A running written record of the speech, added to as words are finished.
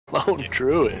Lone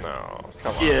Druid. No,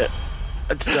 come on. Yeah,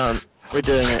 it's done. We're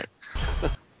doing it.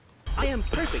 I am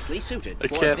perfectly suited. I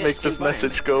for can't make this environment.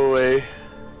 message go away.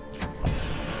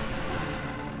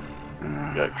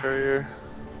 Got courier.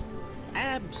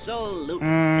 Absolutely.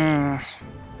 Can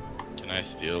I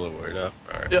steal a word up?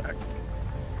 Alright. Yep.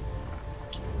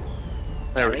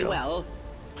 There we Very go. well.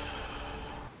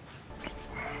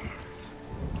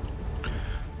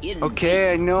 Indeed.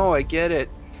 Okay, I know, I get it.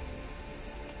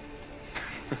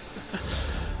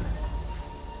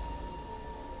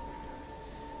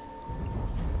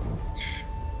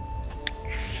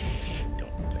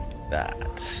 Don't think that.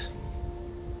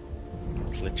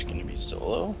 Glitch gonna be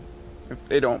solo? If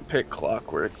they don't pick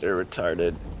Clockwork, they're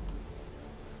retarded.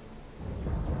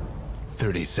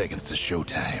 30 seconds to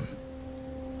showtime.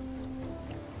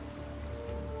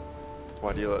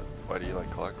 Why do you like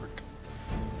Clockwork?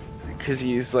 Because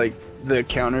he's like the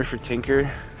counter for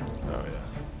Tinker. Oh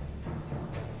yeah.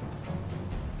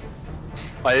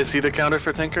 Why is he the counter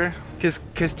for Tinker?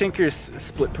 Because Tinker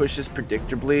split pushes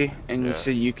predictably, and Yeah. so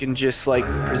you can just like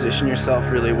position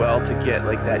yourself really well to get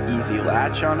like that easy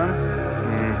latch on him,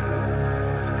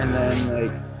 and then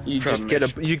like you just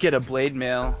get a blade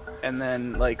mail, and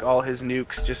then like all his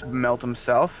nukes just melt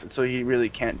himself, so he really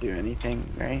can't do anything,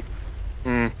 right?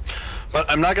 But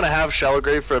I'm not gonna have Shallow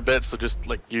Grave for a bit, so just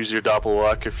like use your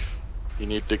Doppelwalk if you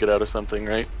need to get out of something,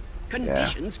 right?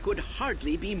 Conditions could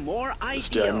hardly be more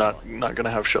Just, ideal. yeah, I'm not gonna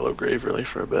have Shallow Grave really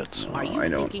for a bit. So. Are you I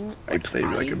don't. thinking I play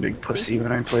like a I'm big pussy thinking?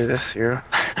 when I play this hero.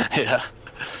 Yeah.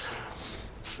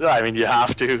 So, I mean, you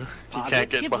have to. You can't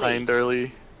get Positively. behind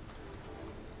early.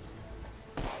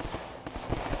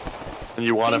 And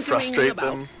you want to Tinkering frustrate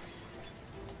about. them.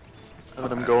 Let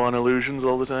them go on illusions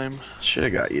all the time. Should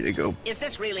have got you to go. Is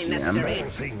this really Yeah, necessary?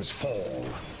 Things fall.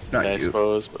 Not I you.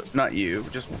 suppose, but Not you.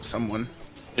 Just someone.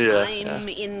 yeah. I'm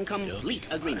yeah. in complete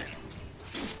agreement.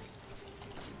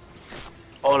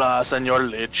 Hola, Senor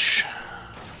Lich.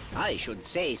 I should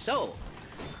say so.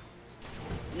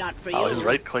 Not for Oh, you. his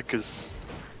right click is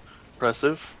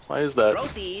impressive. Why is that?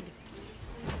 Proceed.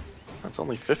 That's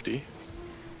only 50. Is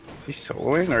he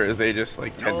soloing, or are they just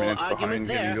like 10 No minutes argument behind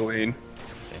getting there. the lane?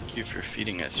 Thank you for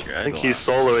feeding us your I think he's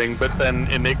soloing, but then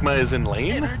Enigma is in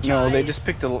lane? No, they just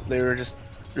picked a. They were just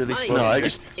really Nice. slow. No, I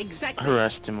just Exactly.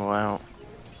 harassed him all out.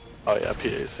 Oh yeah,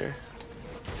 PA's here.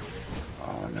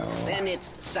 Oh no. Then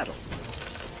it's settled.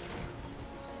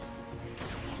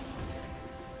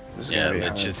 This is Yeah, gonna be Lich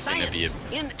hard. is gonna be a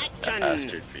Science in action.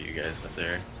 bastard for you guys up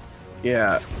there.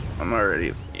 Yeah, I'm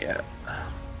already. Yeah.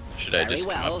 Should I Very just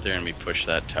come well. up there and we push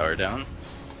that tower down?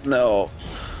 No.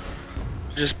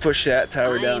 Just push that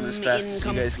tower down as I'm fast in as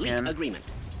you guys complete can. agreement.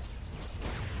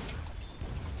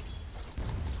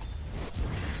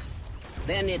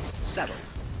 Then it's settled.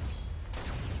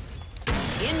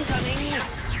 Incoming.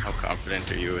 How confident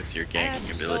are you with your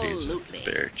ganking abilities with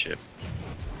Absolutely. Bear Chip?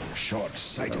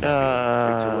 Short-sighted. Wait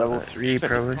till level 3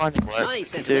 probably. Find the right My click,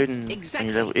 sentiments, dude, and exactly.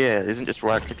 you level, yeah, it isn't just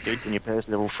right click, dude, and your pair's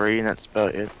level 3, and that's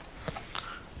about it.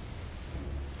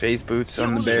 Phase boots on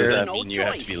the Use Does bear. that no mean you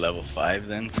have to be choice. level 5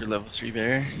 then for level 3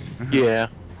 Bear? Yeah.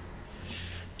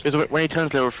 Because when he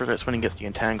turns level 3, that's when he gets the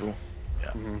entangle. Yeah.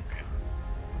 Okay.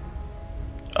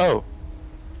 Oh,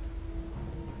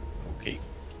 Okay.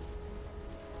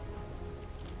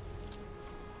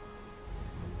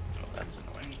 Oh, that's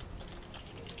annoying.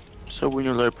 so when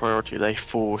you're low priority, they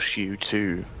force you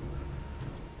to.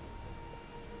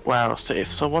 Wow, so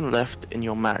if someone left in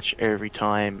your match every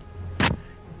time,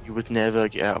 you would never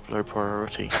get out of low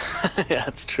priority. Yeah,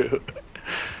 that's true.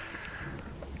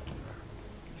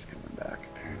 He's coming back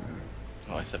apparently.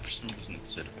 Oh, I thought for some reason it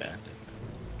said abandoned.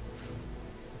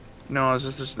 No, it's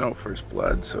just there's no first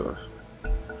blood, so.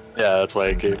 Yeah, that's why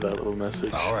I gave that little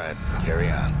message. All right, carry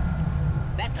on.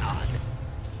 That's odd.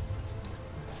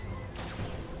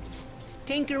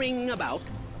 Tinkering about.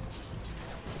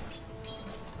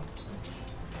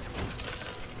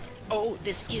 Oh,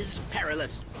 this is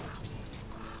perilous.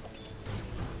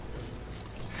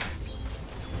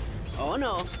 Oh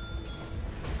no.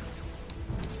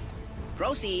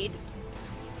 Proceed.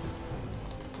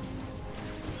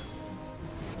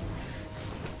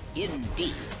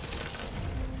 Indeed.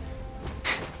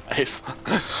 Nice.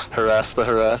 Harass the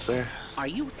harasser. Are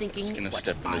you thinking Just gonna what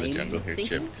step into the I'm jungle here,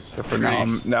 thinking? Chip. 'cause Except for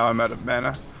now I'm out of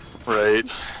mana. Right.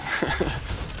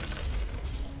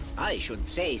 I should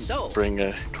say so. Bring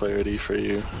a clarity for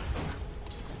you.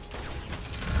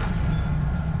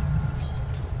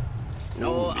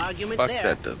 No Holy argument fuck, there.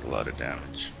 that does a lot of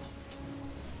damage.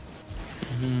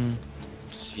 Mhm.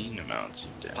 Obscene amounts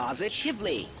of damage.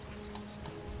 Positively.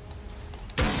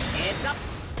 Heads up.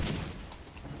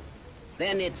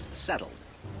 Then it's settled.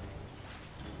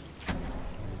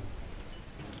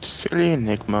 Silly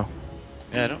Enigma.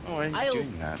 Yeah, I don't know why he's I'll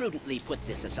doing that. prudently put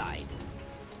this aside.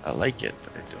 I like it,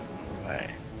 but I don't know why.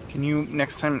 Can you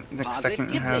next second have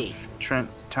Positively. Trent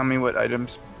tell me what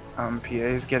items PA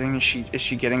is getting? Is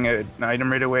she getting an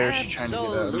item right away, or is she trying to get a?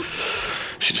 Absolutely.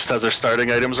 She just has her starting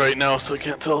items right now, so I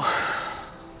can't tell.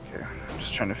 Okay, I'm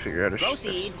just trying to figure out if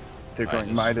Proceed. they're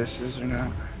going Midases or not.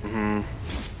 Hmm.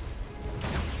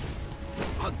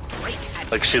 A great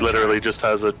Like she literally just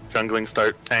has a jungling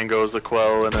start, tangos, a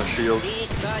quell, and a shield. Seek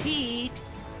the heat.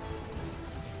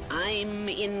 I'm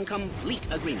in complete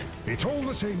agreement. It's all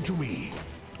the same to me.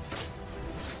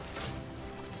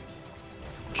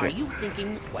 Are you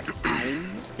thinking what I'm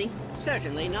thinking?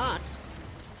 Certainly not.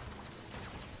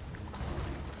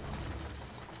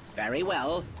 Very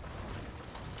well.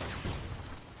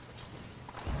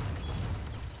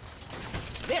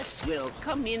 This will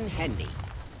come in handy.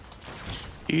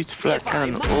 Use flat If I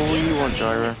cannon must all you want, intervene.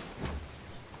 Gyro.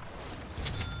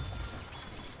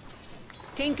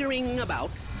 Tinkering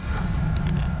about.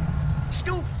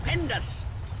 Stupendous.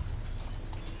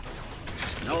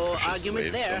 No Pushes argument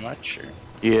wave there. So much, or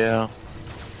Yeah.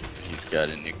 he's got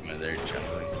Enigma there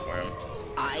jungling for him.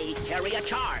 I carry a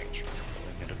charge.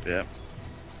 In a bit.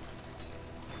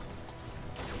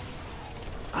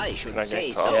 I should Can I say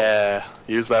get top? so. Yeah,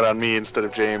 use that on me instead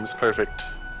of James. Perfect.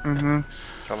 Mm-hmm.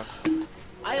 Coming.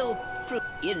 I'll prove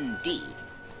indeed.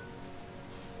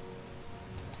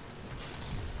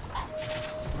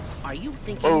 Are you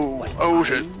thinking? Oh, what oh I'm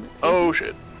shit. thinking? Oh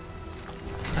shit.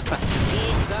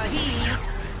 Seek the heat.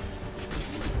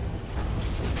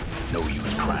 No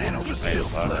use crying over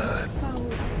spilled Locke. blood.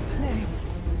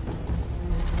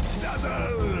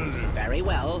 Very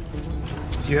well.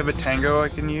 Do you have a tango I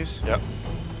can use? Yep.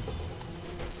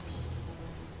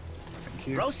 Thank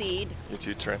you. Proceed. You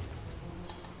too, Trent.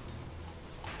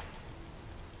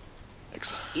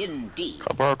 Thanks. Indeed. Can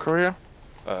I borrow a courier?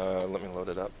 Let me load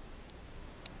it up.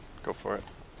 Go for it.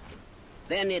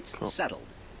 Then it's Cool. settled.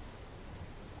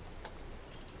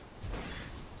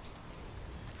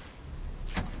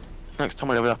 Next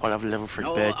time I level up, I'll have a level 3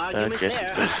 No bed. argument Jesse, there.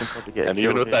 so you can probably get a And kill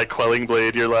even with here. that quelling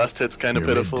blade, your last hit's kind of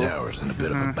Your mid pitiful. tower's in a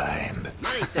bit of a bind.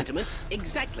 My sentiments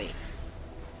exactly.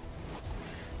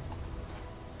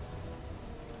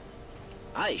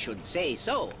 I should say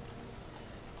so.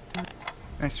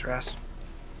 Nice, Ras.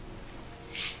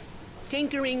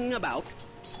 Tinkering about.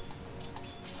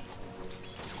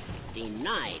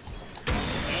 Denied.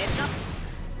 Heads up.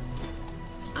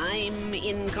 I'm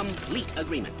in complete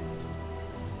agreement.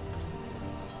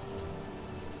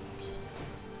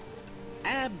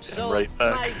 Absolutely. right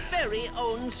back. My very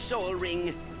own soul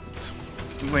ring.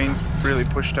 Lane's really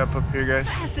pushed up here, guys.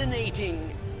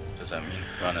 Fascinating. Does that mean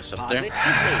run us up there?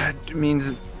 Positively. It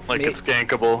means Like it's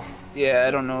gankable. yeah.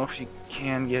 I don't know if you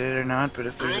can get it or not, but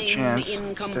if there's a I'm chance, in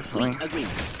it's complete definitely.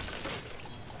 agreement.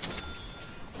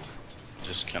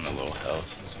 Just kind of low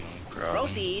health is the only problem.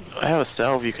 Proceed. I have a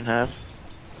salve you can have.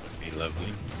 Would be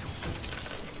lovely.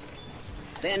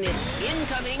 Then it's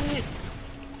incoming.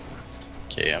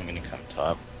 Okay, I'm gonna come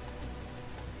top.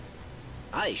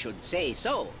 I should say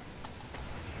so.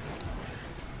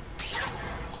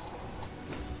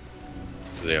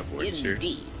 Do they have wards here?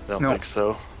 Indeed. I don't No. think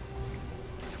so.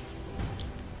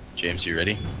 James, you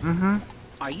ready? Mm-hmm.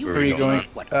 Are you Where Where are you going? going?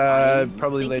 What I'm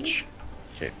Probably thinking? Lich.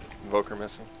 Okay. Invoker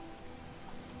missing.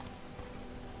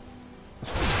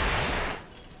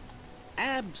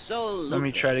 Absolutely. Let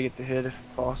me try to get the hit if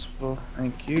possible.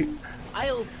 Thank you.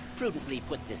 I'll prudently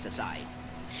put this aside.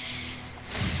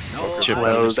 No, Chip I-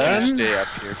 well I'm just gonna done. stay up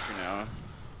here for now.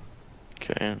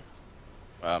 Okay.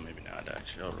 Well, maybe not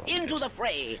actually. I'll roll. Into the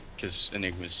fray. Because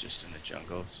Enigma's just in the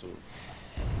jungle, so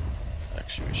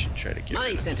actually we should try to get My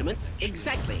rid of sentiments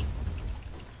exactly.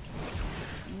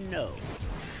 No.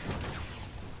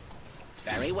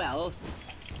 Very well.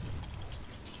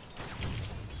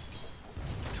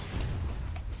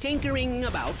 Tinkering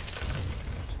about.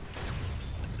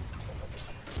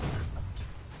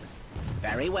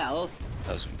 Very well.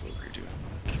 How's Invoker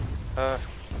doing?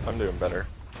 I'm doing better.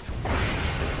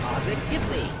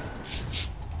 Positively.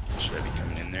 Should I be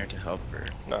coming in there to help or?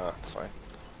 Nah, it's fine.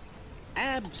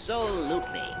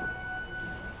 Absolutely.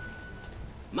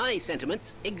 My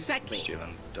sentiments exactly.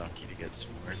 Stealing donkey to get some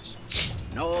words.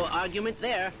 No argument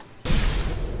there.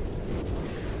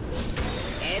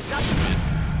 Heads up.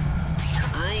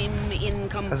 I'm in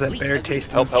complete How's that bear agreement.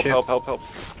 taste? Help, help, Chip. help, help, help.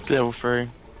 It's level 3.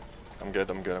 I'm good,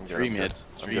 I'm good, I'm good. Three I'm mid, good.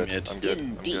 I'm three good, mid. I'm good, I'm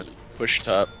Indeed. good. Push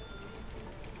top.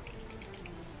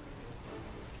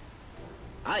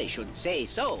 I should say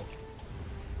so.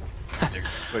 They're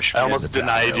push I almost mid.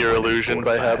 denied your illusion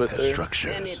by habit Has there. Then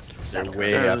structures. it's They're settled.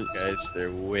 way up, guys.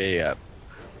 They're way up.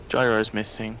 Gyro's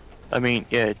missing. I mean,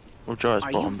 yeah, We'll try his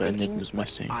Are you bottom, but thinking Enigma's what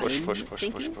missing. I'm Push, push, push, push,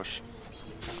 thinking? push.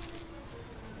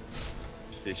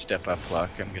 If they step up Locke,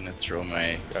 I'm gonna throw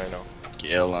my Yeah, I know.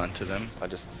 Gale onto them. I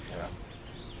just, yeah.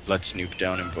 Let's nuke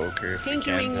down Invoker if we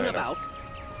Tinkering can. about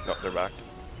No, they're back.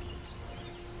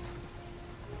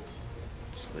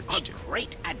 So a let's do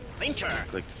great adventure.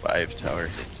 like 5 tower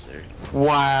hits there.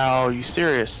 Wow, you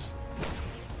serious?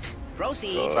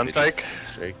 Proceed. Sunspike?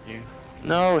 Strike you.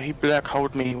 No, he black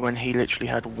holed me when he literally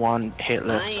had 1 hit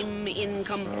left. I'm in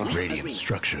complete Radiant agreement.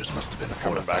 structures must have been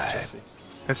Coming back, fortified. Jesse.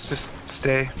 Let's just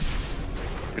stay.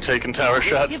 You're taking tower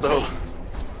shots though.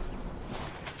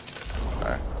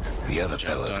 The other Jumped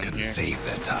fellas on couldn't here. save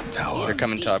that top tower. They're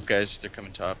coming top, guys. They're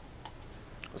coming top.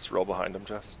 Let's roll behind him,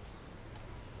 Jess.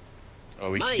 Oh,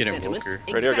 we My can get sentiments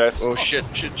Invoker. Right here, guys. Oh shit,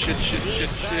 shit, shit, shit, shit,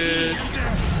 shit.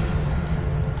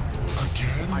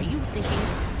 Are you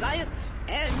thinking science?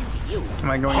 And you. Am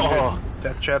I going Oh. to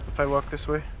death trap if I walk this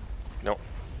way? No.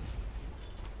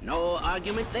 No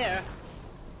argument there.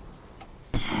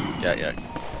 Yeah, yeah.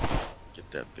 Get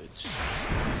that bitch.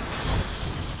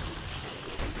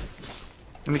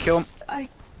 Let me kill him.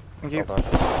 Thank you. Well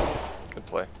done. Good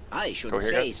play. I should Go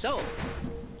here, say guys. so.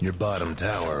 Your bottom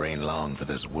tower ain't long for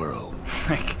this world.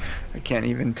 I can't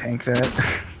even tank that.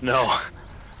 No.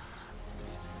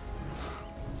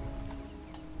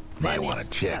 Might Then want to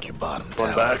it's check settled. your bottom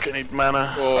Going tower. back, I need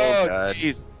mana. Oh, god.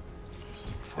 jeez.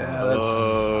 Yeah, that's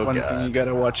Oh, one God. thing you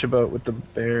gotta watch about with the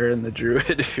bear and the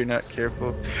druid if you're not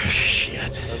careful.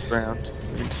 Shit. Round.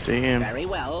 You can see him. Very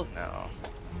well. No.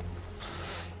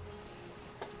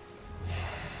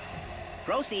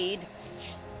 Proceed.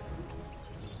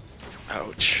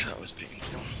 Ouch. That was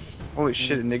painful. Holy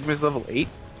shit, Enigma's level 8?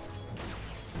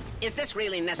 Is this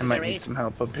really I might necessary? need some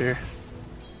help up here.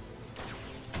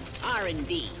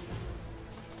 R&D.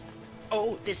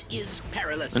 Oh, this is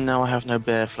perilous. And now I have no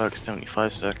bear for like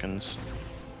 75 seconds.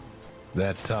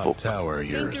 That top tower of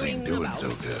yours Tinkering ain't doing about. so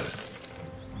good.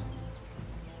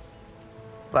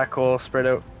 Black hole spread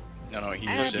out. No, no, he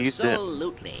used used it.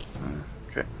 Absolutely.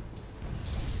 Okay.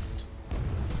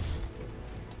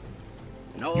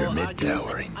 No Your mid argument.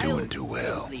 tower ain't I'll doing too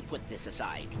well. gladly put this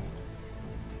aside.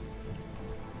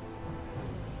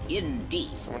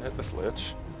 Indeed. Someone hit this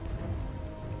lich.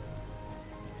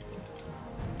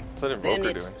 What's that Then Invoker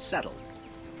it's doing? settled.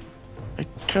 I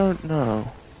don't know.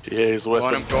 PA's with Go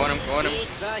on him. him, go on him, go on him. Take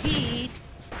the heat.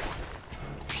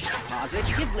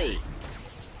 Positively.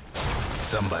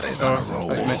 Somebody's on a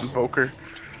roll. I meant Invoker.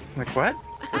 I'm like, what?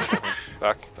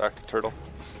 Back, turtle.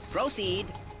 Proceed.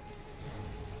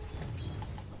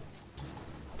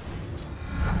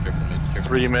 Careful mid, careful.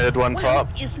 3 mid, 1 Well,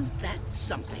 top. isn't that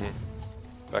something?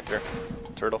 Back here.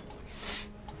 Turtle.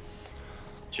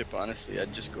 Chip, honestly,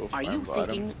 I'd just go Are farm you bottom.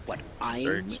 thinking what I'm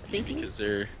Birds, thinking? because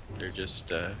they're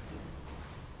just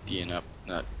D'ing up,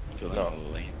 not filling No. all the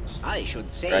lanes. I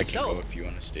should say Drag can so. go if you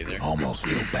want to stay there. Almost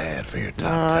feel bad for your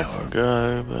top I tower. can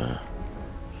go, but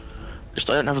just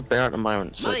I don't have a bear at the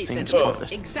moment, so My I think it's sentiments, pointless for me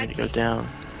to exactly. go down.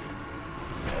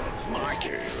 Mark,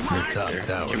 Your mark, top Can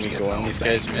tower's we getting go on all these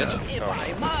guys banged mid? up. if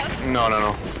I must. No, no,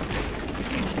 no.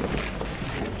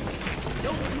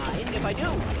 Don't mind if I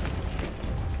do.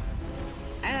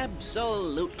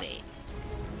 Absolutely.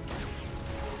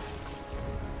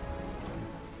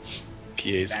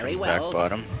 PA's Very coming well. back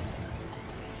bottom.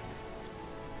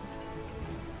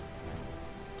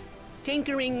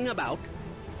 Tinkering about.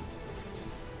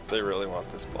 They really want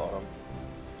this bottom.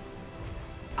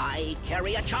 I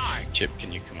carry a charge. Chip,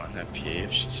 can you come on that PA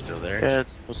if she's still there? Yeah,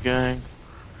 it's what's going.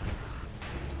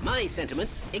 My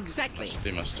sentiments exactly.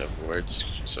 They must have wards,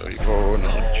 so you go no.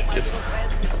 Oh, my Chip. little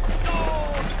friends.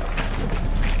 No!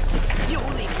 You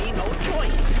leave me no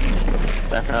choice.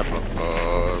 Back up.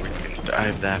 Oh, we can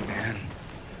dive that, man.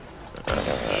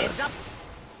 Heads up.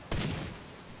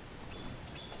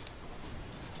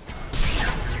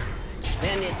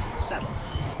 Then it's settled.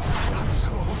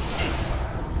 Next.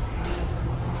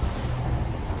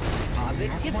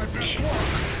 Positive. Oh,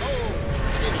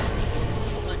 silly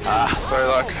snakes. Ah, sorry,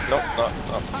 Locke. Nope, not.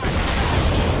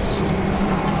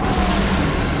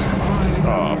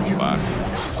 Oh,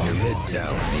 fuck. Your mid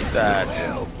tower needs a little That's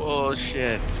help.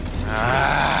 bullshit.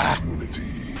 Ah!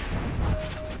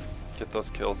 Get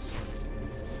those kills.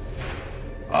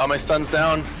 Oh, my stun's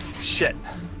down. Shit.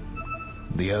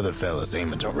 The other fella's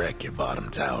aiming to wreck your bottom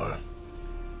tower.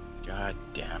 God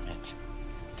damn it.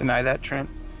 Deny that, Trent.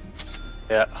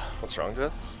 Yeah. What's wrong,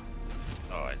 Jeff?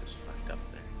 Oh, I just fucked up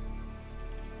there.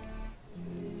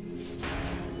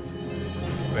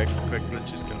 Quick, let's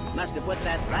just go. Must have put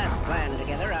that last plan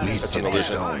together out At of least That's you an illusion.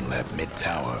 disown that mid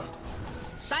tower.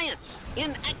 science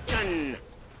in action.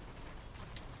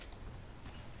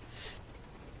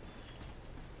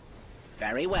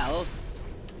 Very well.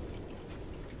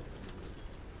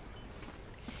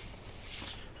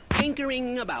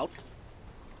 Tinkering about.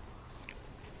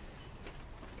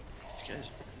 These guys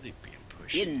are really being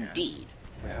pushed. man. Indeed.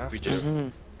 We have We to. just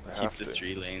We keep have the to.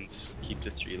 3 lanes. Keep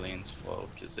the 3 lanes full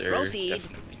because they're Proceed.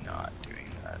 definitely not doing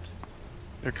that.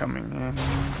 They're coming in.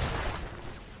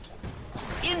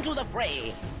 Into the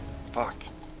fray. Fuck.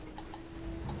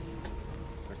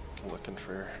 They're looking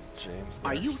for James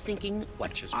there. Are you thinking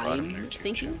what Just bottom there I'm too,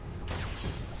 thinking?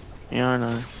 Yeah, I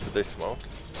know. Did they smoke?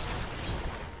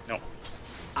 No.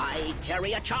 I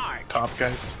carry a charge. Top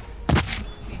guys.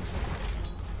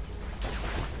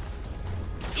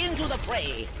 Into the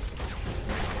fray.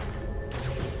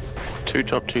 2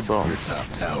 top, 2 bottom. Your top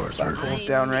tower's hurt. Circle's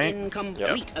down, right? In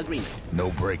complete agreement. No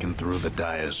breaking through the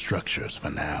dire structures for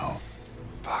now.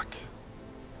 Fuck.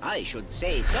 I should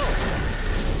say so.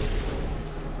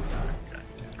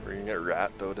 We're gonna get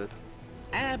rat doted.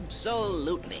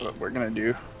 Absolutely. What we're gonna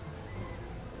do.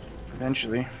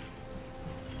 Eventually.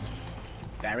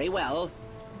 Very well.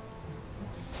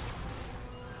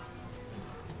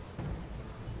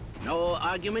 No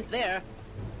argument there.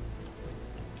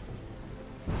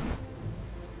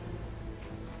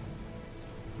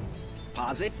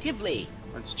 Positively.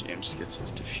 Once James gets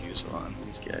his diffusal on,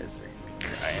 these guys are gonna be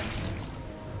crying.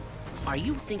 Are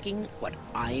you thinking what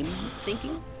I'm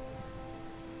thinking?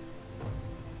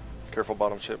 Careful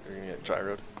bottom chip, you're gonna get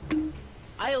gyroed.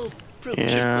 I'll prove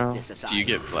Yeah. put this aside. Do you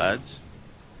get Vlads?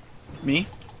 Me?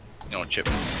 No, Chip.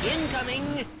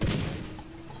 Incoming.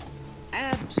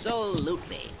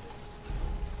 Absolutely.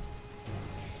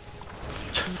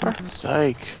 For fuck's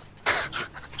sake.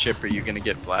 Chip, are you gonna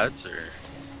get Vlads or?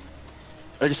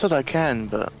 I just said I can,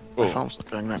 but my Oh. farm's not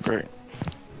going that great.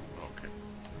 Okay.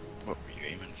 What were you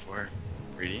aiming for?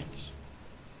 Radiance?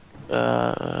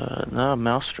 No,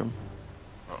 Maelstrom.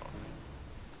 Oh.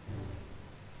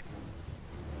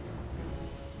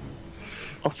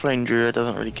 Offlane Druid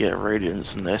doesn't really get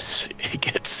Radiance unless he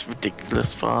gets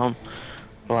ridiculous farm,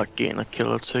 like getting a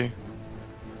kill or 2. There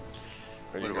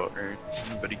What you go. about Earth? Is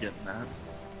anybody getting that?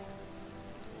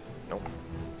 Nope.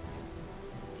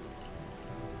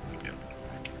 Maybe I'm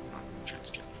back. Oh, Trent's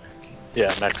getting back.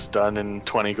 Yeah, next done in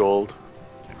 20 gold.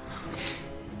 I'll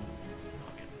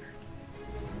get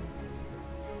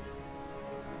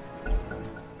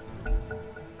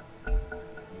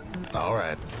there. All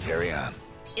right, carry on.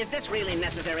 Is this really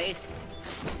necessary?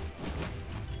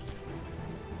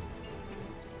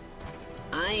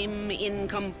 I'm in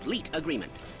complete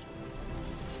agreement.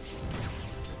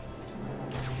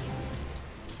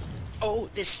 Oh,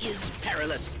 this is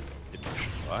perilous.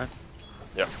 What?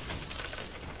 Yep.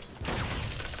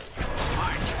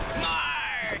 March,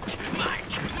 march,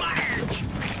 march, march.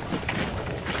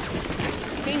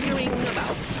 Tinkering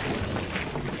about.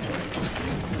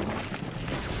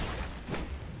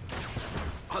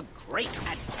 A great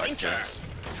adventure.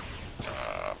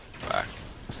 Fuck.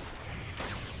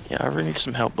 Yeah, I really need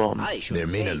some help bottom. I should They're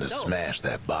meaning say to so. smash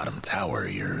that bottom tower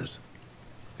of yours.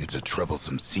 It's a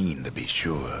troublesome scene, to be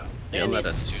sure. Yeah, Then let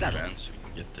it's us shoot settled. around so we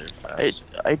can get there I, fast.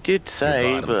 I did The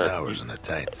say, bottom but tower's in a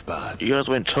tight spot. you guys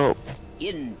went top.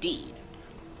 Indeed.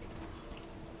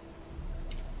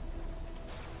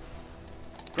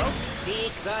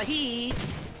 Seek the heat.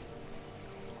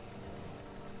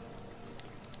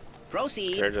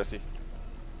 Proceed. Here, Jesse.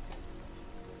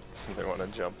 They want to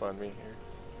jump on me here.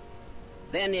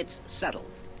 Then it's settled.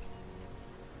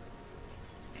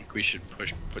 I think we should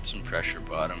put some pressure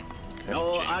bottom.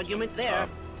 No James argument up there. top.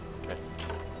 Okay.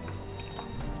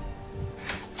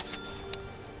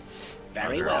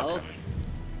 Very They're all well. coming.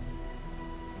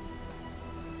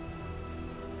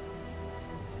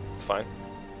 It's fine.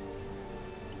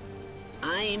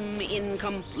 I'm in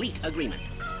complete agreement.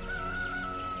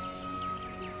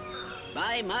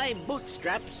 By my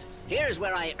bootstraps, here's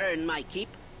where I earn my keep.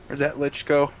 Where'd that lich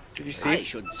go? Did you see I it?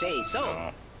 should say so.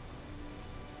 Oh.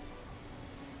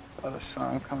 Oh, the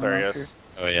song coming There he up is.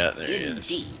 Oh yeah, there he is.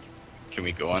 Indeed. Can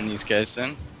we go on these guys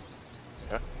then?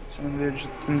 here. And there's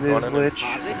Go on in. lich.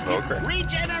 Positive. Okay.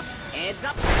 Regener. Heads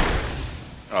up.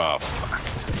 Oh fuck.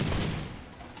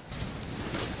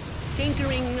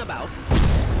 Tinkering about.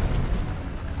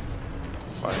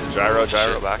 It's fine. Gyro,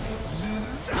 gyro back.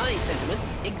 My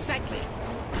sentiments exactly.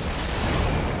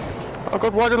 Oh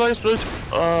god, why did I explode?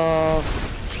 Oh,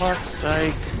 fuck's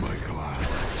sake.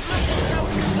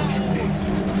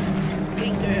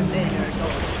 Finger fingers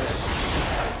over.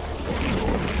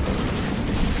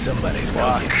 Somebody's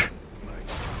cooking.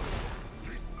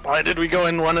 Why did we go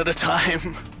in one at a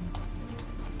time?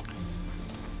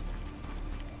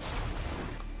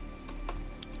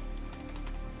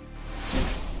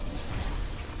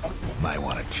 Might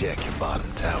want to check your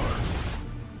bottom tower.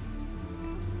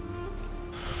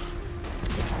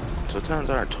 So it turns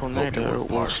out a tornado will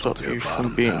partial stop to your you bottom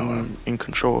from being tower. in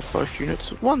control of both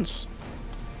units at once.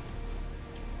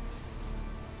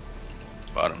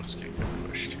 Bottom's getting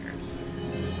pushed here.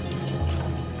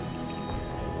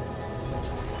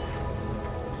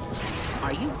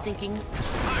 Are you thinking?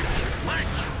 March!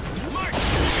 March!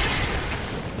 March!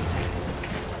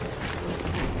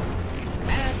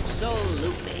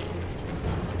 Absolutely.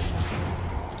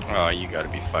 Oh, you gotta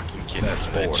be fucking kidding That's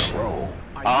me, 4 bitch. in a row.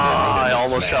 Ah, I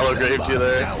almost Smash shallow that graved you bottom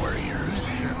there. tower of yours.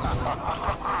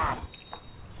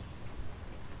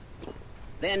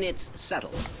 Then it's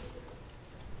settled.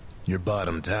 Your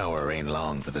bottom tower ain't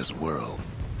long for this world.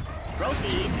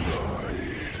 Proceed.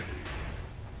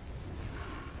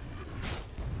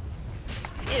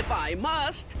 If I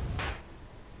must.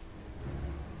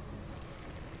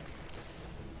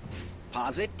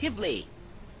 Positively.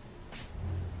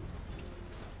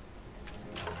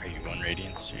 Are you 1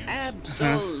 radiance, James?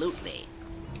 Absolutely.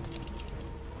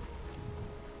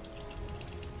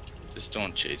 Just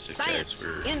don't chase it, Science guys.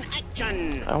 We're in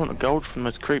action. I want the gold from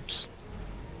those creeps.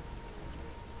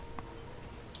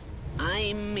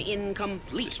 I'm in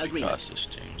complete just be agreement. cautious,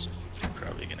 James. I think they're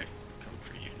probably gonna come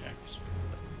for you next.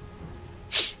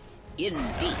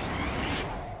 Indeed.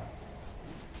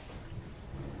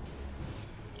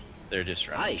 They're just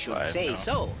running I should 5 say now.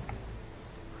 so.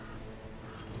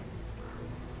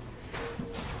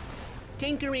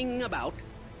 Tinkering about.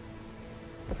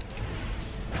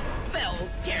 They'll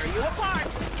tear you apart.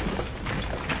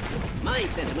 My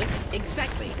sentiments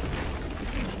exactly.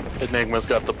 Enigma's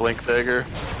got the blink dagger.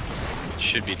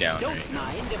 Should be down Don't right now.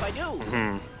 mind if I do.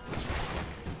 Hmm.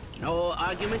 No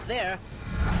argument there.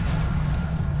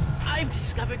 I've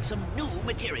discovered some new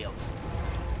materials.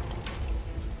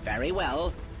 Very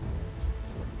well.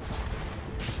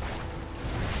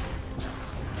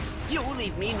 You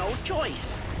leave me no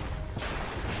choice.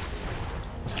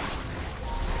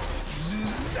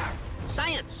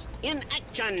 Science in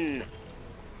action.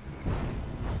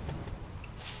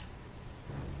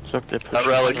 So if they're That pushing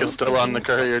relic on is still on the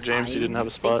courier, James. You didn't have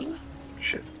a spot.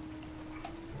 Shit.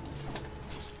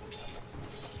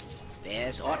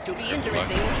 This ought to be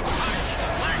interesting.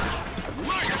 March!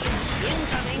 March!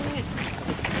 Incoming!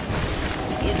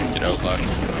 Get out, Locke.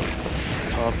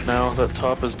 Top now. That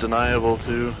top is deniable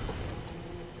too.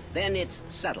 Then it's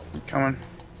settled. Coming.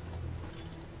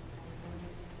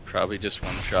 Probably just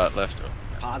 1 shot left. Oh,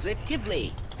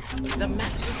 Positively. The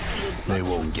master's field They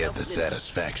blocks won't get himself the with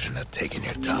satisfaction of taking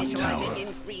your top initializing tower. in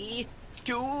 3,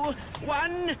 2,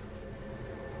 1.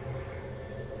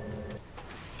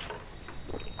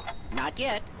 Not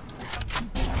yet.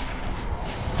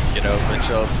 get out,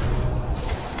 Mitchell.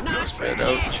 Not Spread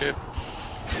out, Chip.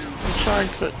 I'm trying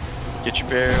to. Get your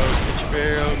bear out. Get your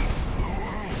bear out.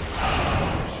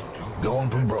 Going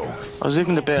from broke. I was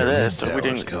even to bear Your there, mid so we tower's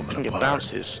didn't coming get apart.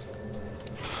 bounces.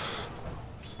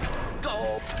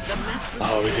 Go. The master's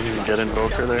Oh, we didn't even get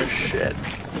Invoker there. Shit.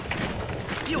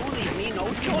 You leave me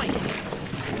no choice.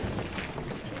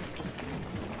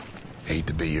 Hate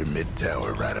to be your mid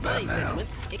tower right about My now.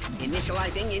 segments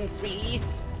initializing in 3,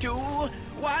 2,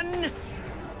 1.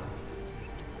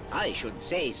 I should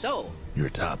say so. Your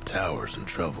top tower's in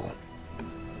trouble.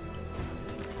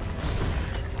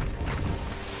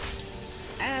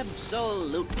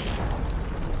 Absolutely.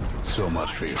 So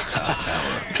much for your top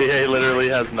tower. PA literally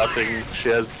has nothing. She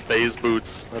has phase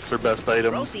boots. That's her best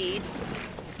item. Proceed.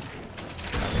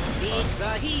 Seize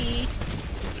the heat.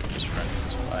 They're just running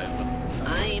this 5.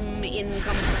 I'm in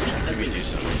complete Let me do agreement.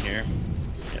 something here.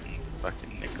 Getting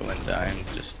fucking nickel and dime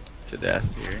just to death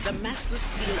here. The massless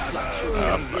field block should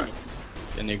Oh, be fuck.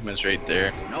 Enigma's right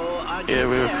there. no argument Yeah,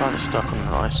 we were there. kind of stuck on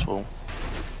the ice wall.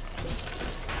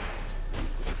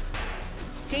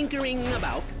 Tinkering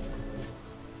about.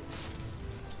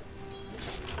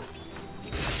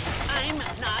 I'm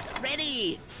not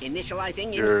ready.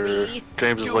 Initializing Your in 3,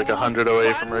 James is 2, like 100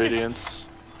 away from 1. Radiance.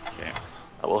 Okay.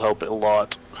 That will help it a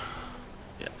lot.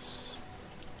 Yes.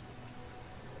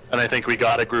 And I think we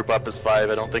gotta group up as 5.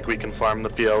 I don't think we can farm the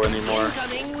PL anymore.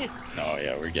 Incoming. No,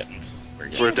 yeah, we're getting.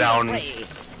 So we're down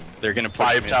They're gonna push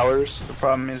 5 mid. towers. The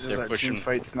problem is They're our pushing- team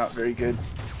fight's not very good.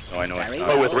 No, I know it's Very not.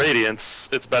 But with Radiance,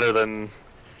 it's better than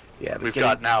Yeah, but we've getting,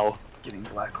 got now. getting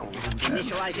black holes and that.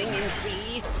 Initializing in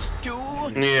 3, 2,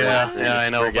 Yeah, 1. yeah, I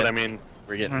know, We're but I getting- mean,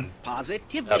 We're getting.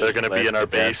 Positively. yeah, they're gonna be in our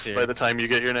Left with that base here. by the time you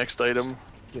get your next item.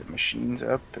 Get machines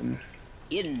up and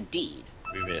Indeed.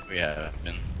 We have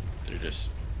been. They're just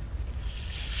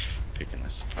picking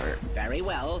us apart. Very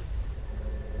well.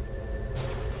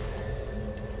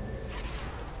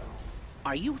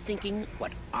 Are you thinking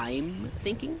what I'm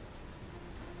thinking?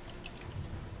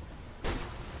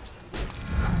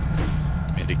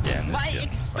 again. My It's getting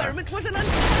experiment fucked. was an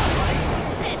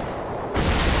unqualified success.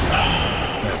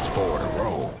 That's 4 in a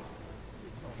row.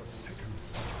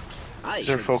 I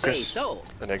Their should focus. say so.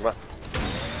 Enigma.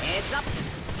 Heads up.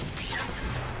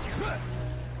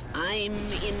 I'm in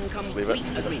leave it.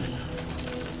 complete agreement.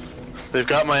 They've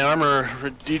got my armor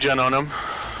degen on them.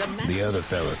 The other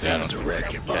fellas Yeah, I aiming don't to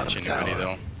wreck your bottom catch anybody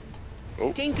tower.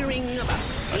 though. Tinkering about.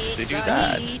 Let's Seek do the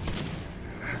that. heat.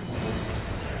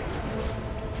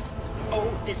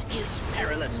 Oh, this is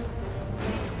perilous.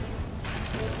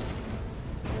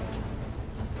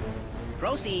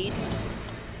 Proceed.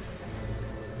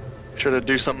 Try to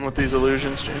do something with these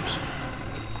illusions, James.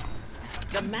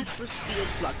 The massless field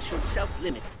flux should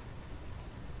self-limit.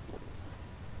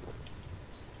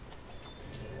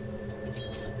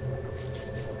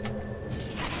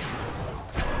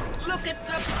 Look at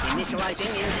the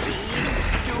initializing in 3,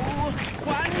 2,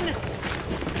 1.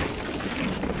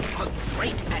 A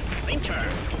great adventure.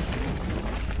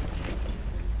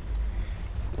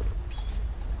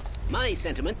 My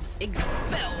sentiments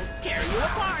they'll tear you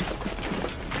apart.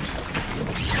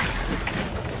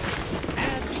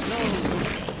 Absolutely.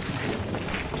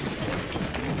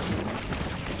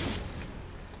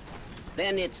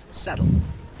 Then it's subtle.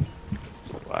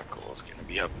 Black Hole's gonna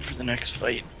be up for the next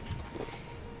fight.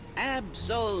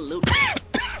 Absolutely.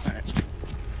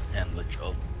 And the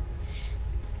job.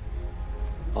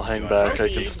 I'll hang You back, wanna I can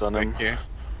proceed? stun him. Right here.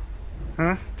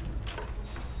 Huh?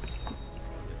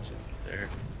 Which isn't there.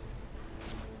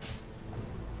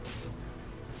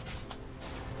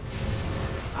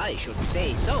 I should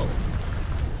say so.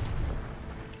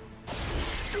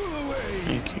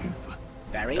 Thank you.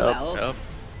 Very Up, well. up.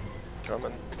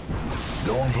 Coming.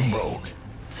 Going from rogue.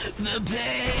 The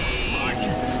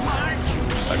pain. March.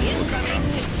 Incoming.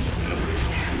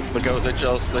 Look out, the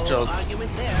jolt, the No jolt.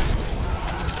 argument there.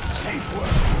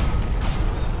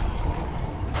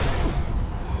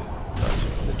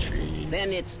 The tree.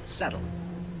 Then it's subtle.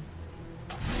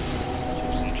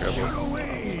 He's in trouble.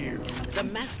 The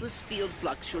massless field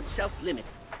flux should self-limit.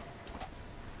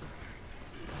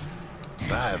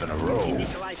 5 in a row.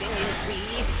 Initializing in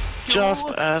 3, 2,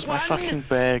 Just as my 1. fucking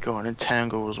bear got an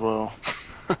entangle as well.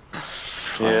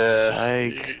 Yeah,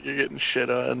 sake. you're getting shit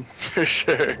on, for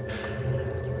sure.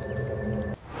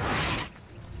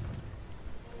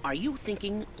 Are you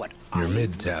thinking what Your I'm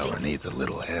mid tower thinking? needs a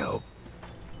little help.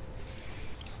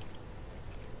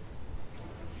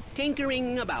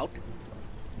 Tinkering about.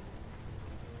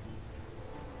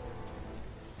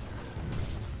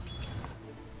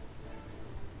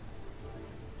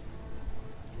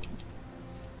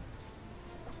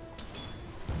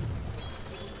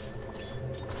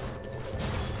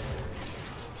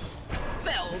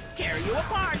 They'll tear you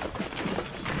apart.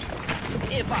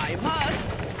 If I must.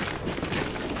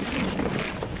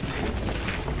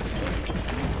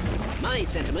 My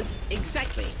sentiments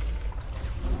exactly.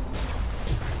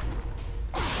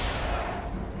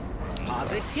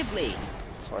 Positively.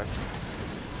 It's fine.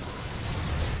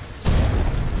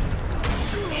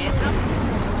 Hands up.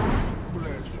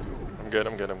 I'm good,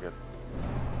 I'm good, I'm good.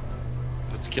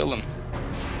 Let's kill him.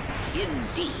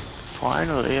 Indeed.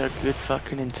 Finally, a good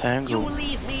fucking You entangle.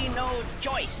 leave me no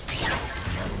choice.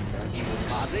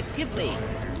 Positively.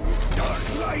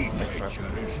 Thanks, man.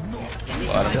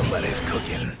 Somebody's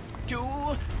cooking. 2,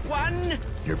 1.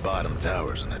 Your bottom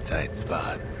tower's in a tight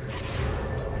spot.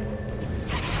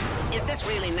 Is this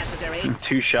really necessary?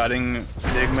 Two-shotting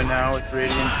Enigma now with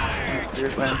Radiant and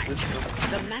Spirit Lances.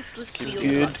 The massless field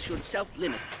Good. flux should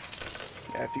self-limit.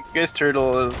 Yeah, if you guys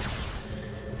turtle is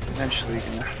eventually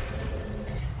gonna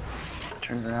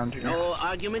turn around here. No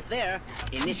argument there.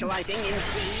 Initializing in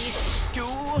 3, 2,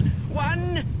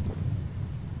 1.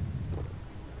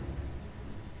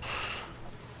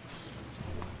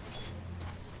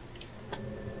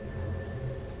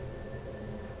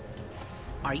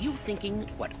 Are you thinking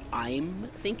what I'm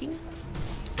thinking?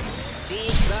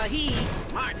 Seek the heat.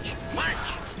 March, march,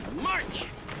 march.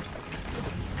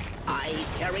 I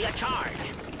carry a charge.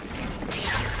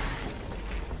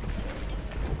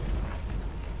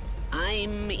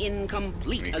 I'm in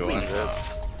complete We go agreement. on. This.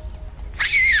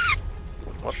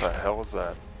 What the hell was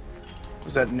that?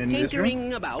 Was that an invisible?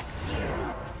 Tinkering about.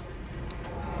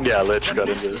 Yeah, Lich The got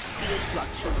into massless this. field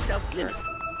flux should self-limit.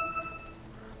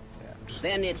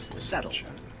 Then it's subtle.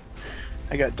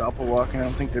 I got Doppelwalk, and I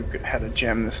don't think they've had a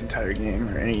gem this entire game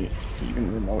or any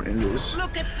even remote invis.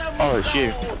 Look at the Oh, it's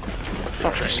you. flow.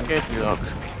 Fuck, you scared me, Locke.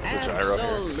 There's a gyro here.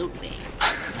 Absolutely.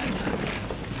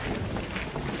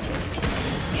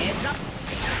 Heads up.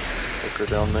 Hooker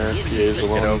down there. PA's Get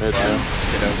alone out mid bottom. now.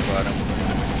 Get out bottom.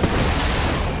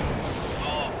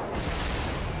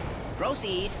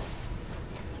 Proceed.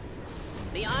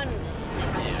 beyond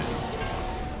repair.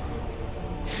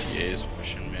 PA is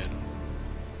pushing mid.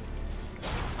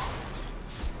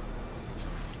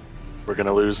 We're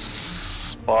gonna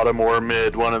lose bottom or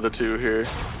mid, one of the two here.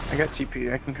 I got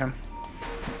TP. I can come.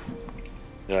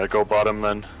 Yeah, go bottom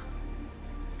then.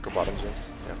 Go bottom,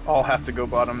 James. Yeah. I'll have to go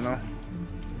bottom though.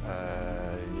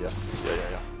 Yes.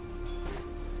 Yeah.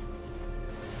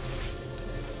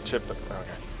 Chip.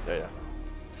 Okay. Yeah.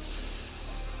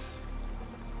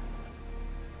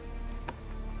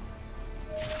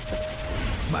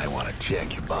 Might want to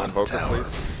check your bottom Invoker, tower.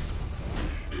 please.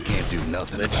 Can't do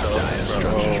nothing Let's about go, dire bro.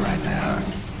 structures right now.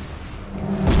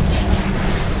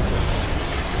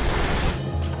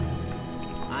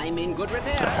 I'm in good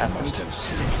repair.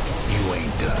 You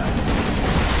ain't done.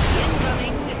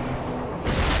 Incoming.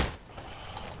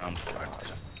 I'm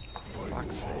fucked.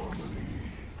 Fuck's sakes.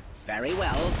 Very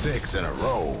well. 6 in a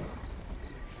row.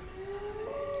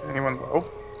 Anyone low?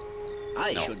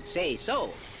 I should say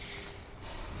so.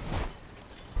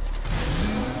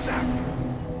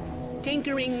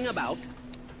 Tinkering about.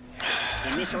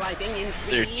 Initializing in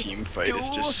 3, Their team fight is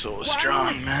 2, just so 1.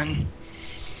 strong, man.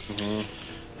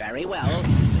 Very well.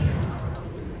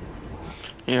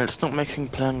 Yeah, it's not making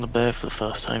playing the bear for the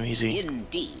first time easy.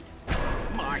 Indeed.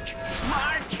 March.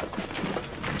 March!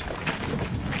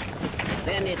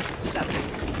 Then it's settled.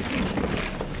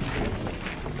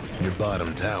 Your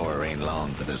bottom tower ain't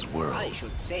long for this world. I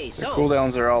should say The so.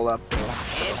 cooldowns are all up though.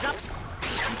 Heads up.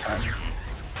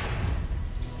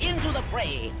 Into the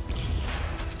fray.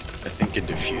 I think a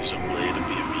diffusal blade would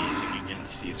be amazing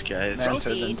against these guys. Mantis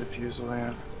Proceed. and Diffusal,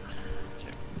 yeah.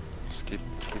 Just keep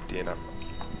D'ing up.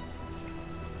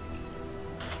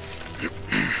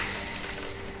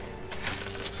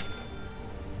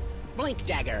 Blink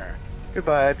dagger.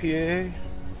 Goodbye, IPA.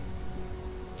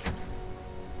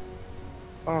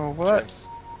 Oh, what? James.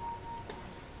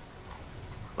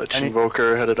 Lich Any-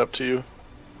 Invoker headed up to you.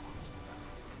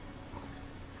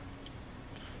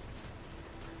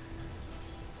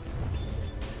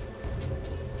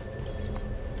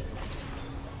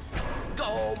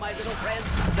 Go, my little friend.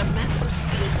 The matchless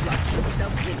field flux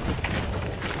itself winning.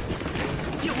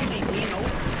 You leave me no.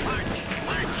 March,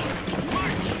 march,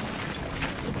 march.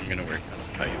 I'm gonna work on the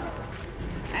pipe.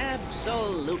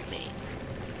 Absolutely.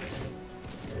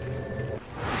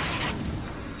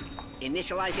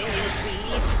 Initializing in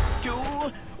 3, 2,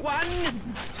 1.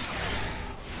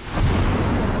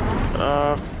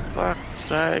 Fuck's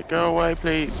sake, go away,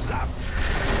 please. Not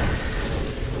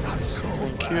so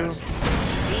Thank you. fast.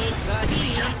 Take the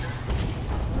heat.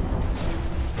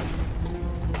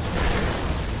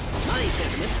 My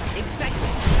sentiments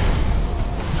exactly.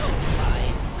 Oh,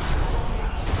 fine.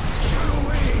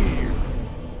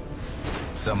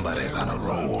 Somebody's on a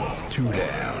roll. 2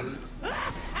 down.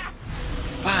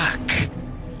 Fuck!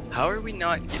 How are we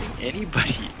not getting anybody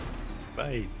in these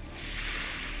fights?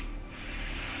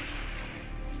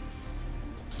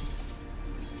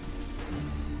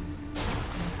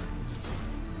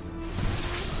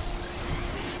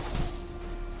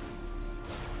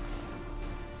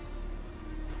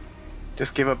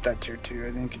 Just give up that tier 2,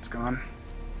 I think it's gone.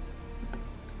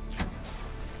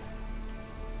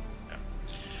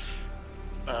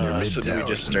 Your mid So do we tower's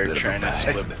just in a start bit of a trying to bag.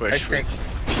 split push think-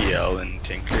 with PL and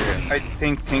Tinker and I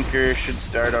think Tinker should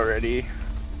start already.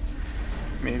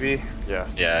 Maybe. Yeah.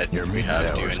 yeah, I Your think we mid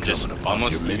have to tower's and just coming upon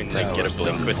almost your even mid like get a tower's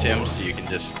blink done with him for. so you can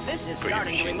just This is put your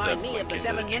starting to machines remind up me of like the into the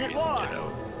 7-minute trees and war. get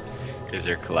out. Because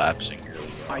they're collapsing really well.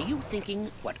 Are you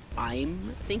thinking what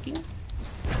I'm thinking?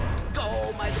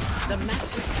 Go, my... The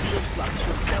matchless field flux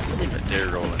should self-limit. But they're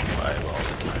rolling 5 all the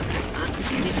time.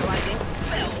 Initializing.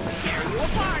 They'll tear you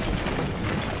apart.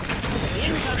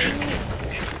 Incoming.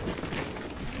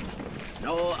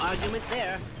 No argument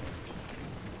there.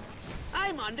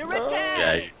 I'm under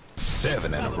attack. Yeah,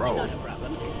 7 in a row. Not a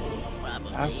problem.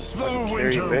 Problem. That's just fucking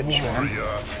scary bitch, man.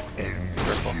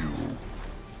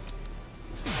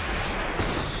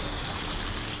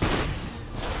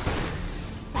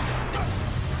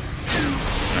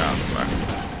 no, fuck.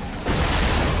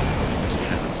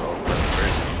 Yeah, it's all done.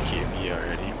 Where's BKB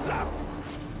already?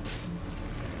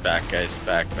 Back, guys.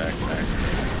 Back.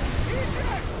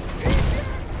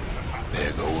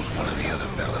 There goes one of the other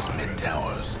fellas mid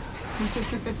towers.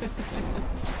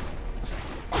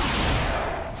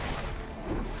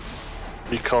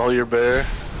 Recall your bear.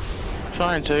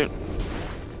 Trying to.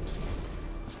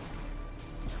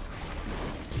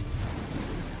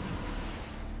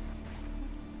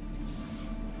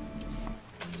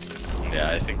 Yeah,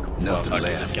 I think Nothing Locke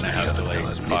left is of gonna the have to other like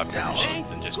fellas pop mid-tower. machines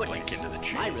and just blink into the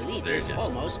trees. My 'cause relief they're is just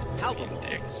almost being palpable.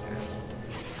 dicks, man.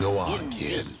 Go on,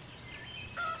 kid.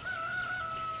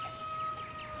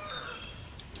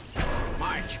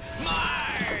 march,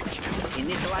 march!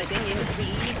 Initializing in 3,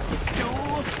 2,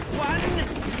 1.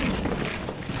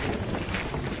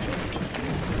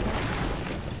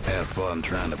 Have fun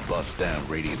trying to bust down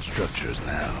radiant structures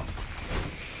now.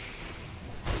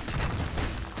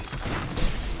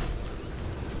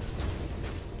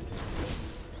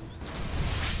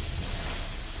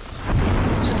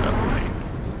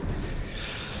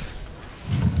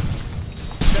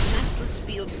 The massless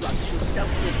field flux should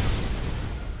self-limit.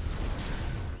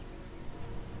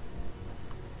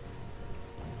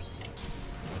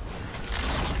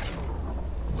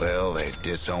 Well, they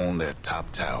disowned their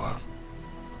top tower.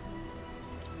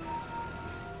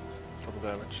 Double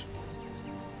damage.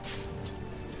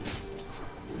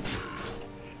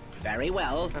 Very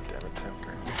well. God damn it,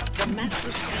 Tanker. The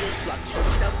massless field flux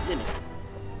should self-limit.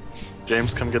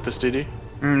 James, come get this DD.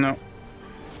 No.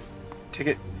 Take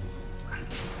it.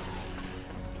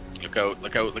 Look out,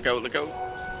 look out, look out, look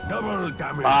out. Double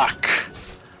damage. Fuck.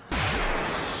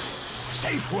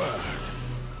 Safe word.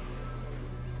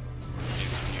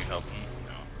 James, can you help me?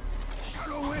 No. Shut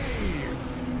away.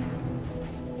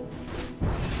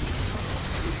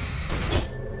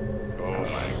 Oh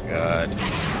my god.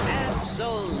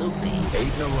 Absolutely.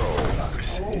 8 in a row.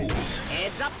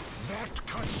 Heads up. That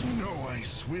cuts no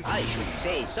ice with I should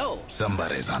say so.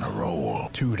 Somebody's on a roll.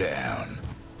 2 down.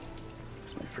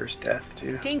 It's my first death,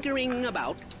 too. Tinkering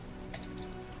about.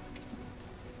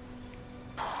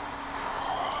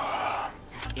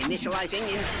 Initializing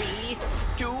in 3,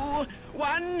 2,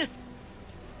 1.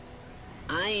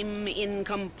 I'm in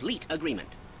complete agreement.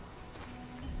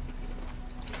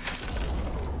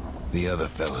 The other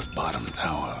fella's bottom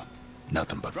tower.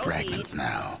 Nothing but Proceed. fragments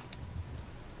now.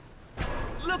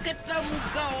 Look at them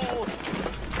go!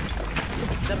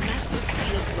 The massless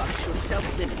field flux should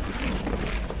self-limit.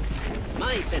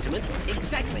 My sentiments,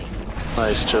 exactly.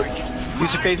 Nice chip.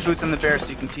 Use your phase boots on the bear so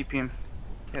you can TP him.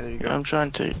 Yeah, there you go. I'm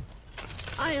trying to.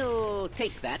 I'll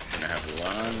take that. Gonna have a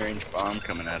long range bomb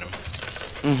coming at him.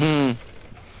 Mm-hmm.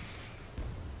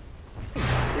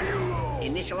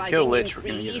 Initializing Kill in Lich, we're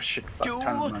gonna 3, get a shit fuck 2,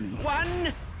 ton of money.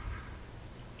 1.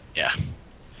 Yeah.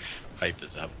 Hype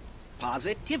is up.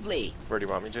 Positively. Where do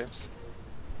you want me, James?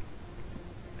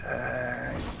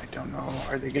 I don't know.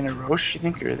 Are they gonna Roche, you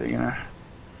think, or are they gonna...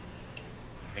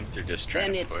 I think they're just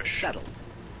trying Then to it's push. settled.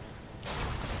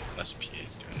 Unless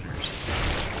PA's doing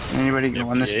hers. Anybody Yeah, go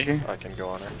on this PA? tier? I can go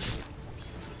on her.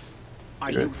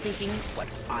 Are Good. you thinking what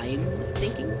I'm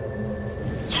thinking?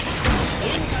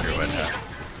 Sure what Incoming. happened.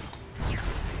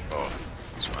 Oh,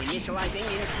 this one. Initializing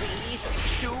in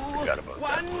 3, 2, Forgot about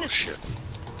that 1. bullshit.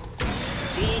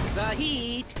 Seek the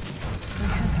heat.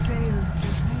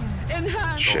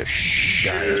 Enhance.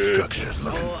 Dire structures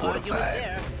looking No argument fortified.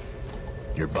 there.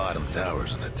 Your bottom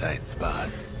tower's in a tight spot.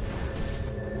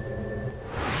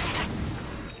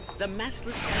 The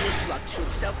massless field flux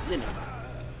should self-limit.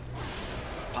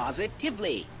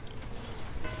 Positively.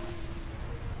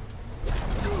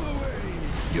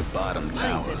 Your bottom My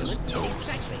tower's sentiments, toast.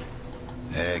 exactly.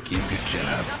 Keep your chin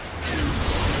up.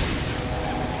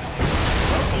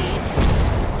 Proceed.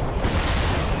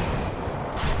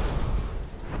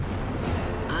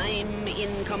 I'm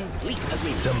in complete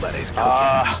agreement. Somebody's cooking.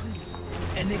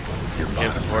 Your Hit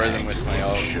bottom four of them ranks with my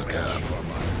ult. shook up.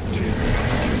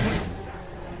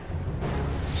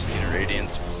 Just need a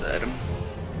radiance beside him.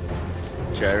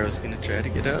 Gyro's gonna try to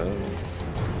get out.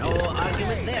 No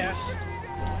argument there.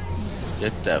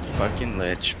 Get that fucking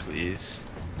lich, please.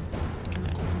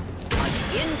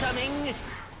 Incoming.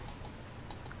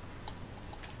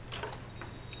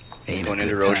 Ain't Going a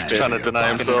into good Roche time pit. for Trying to your deny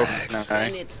bottom himself. ranks.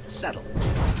 Then Nice. it's settled.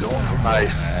 Going for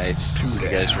Nice. Nice. Two You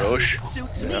guys down. Roche?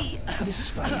 Suits me.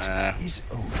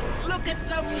 Look at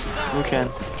them go. We can.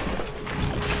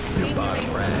 Your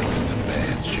bottom ranks is in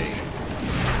bad shape.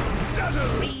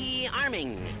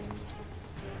 Rearming.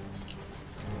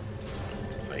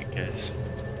 Fight, guys.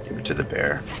 Give it to the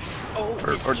bear. Oh,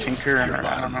 Or Tinker, Your I don't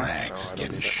bottom know. ranks is No, I don't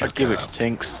getting need that. shook I'd give it up. to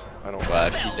Tinks. I don't. Well,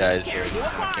 if he dies there, he's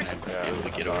not gonna be able to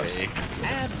get away.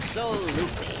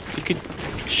 Absolutely. You could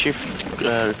shift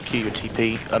to your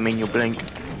TP. I mean your blink.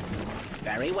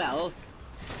 Very well.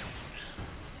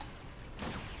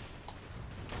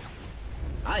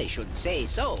 I should say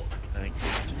so. I think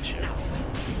this is a shit. Now,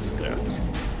 this goes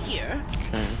here.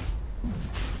 Okay.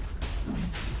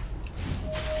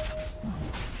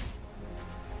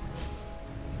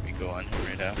 We go on him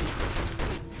right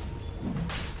after.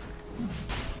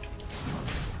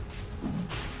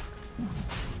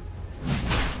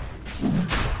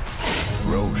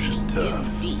 Roche is tough,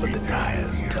 but the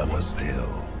Dire's tougher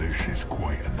still. This is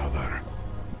quite another.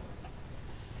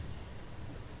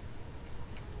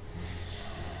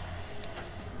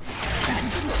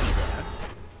 That's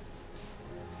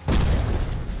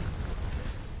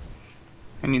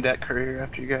I need that courier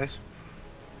after you guys.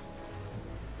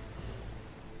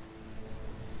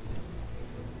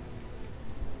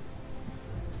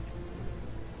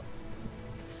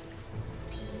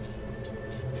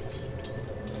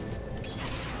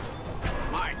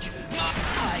 March.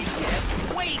 I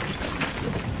can't wait.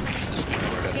 Just gonna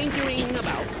word out. Tinkering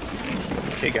about.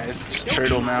 Okay, guys, just Don't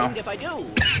turtle be now. mind if I do.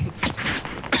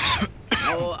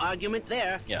 No argument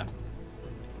there. Yeah.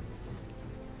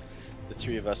 The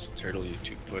three of us will turtle, you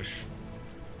two push.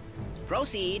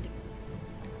 Proceed.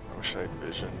 I wish I had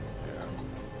vision.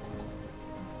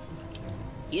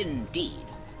 Yeah. Indeed.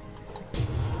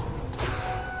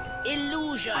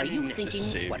 Illusion. Are you Just thinking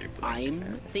save what your black I'm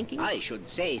man. thinking? I should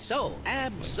say so.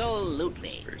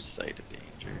 Absolutely. First sight of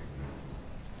danger.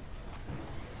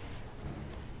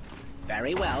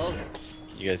 Very well.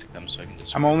 You guys come so I can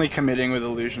just. I'm only committing with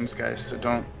illusions, guys, so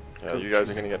don't. Yeah, you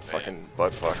guys are gonna get fucking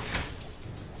butt fucked.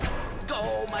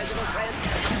 Go, my little friend.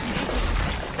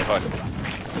 Fuck.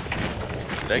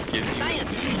 Did I give you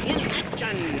Science in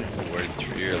action. a word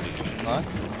through your illusion lock?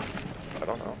 I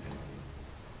don't know.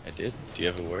 I did. Do you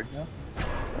have a word now?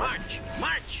 March,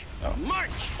 march, Oh. march.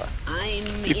 I'm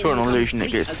You in put an illusion, it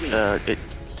complete gets agreement.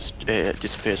 it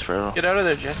disappears forever. Get out of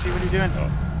there, Jesse. What are you doing?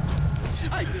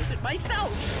 I built it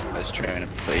myself. I was trying to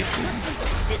place it.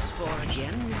 This for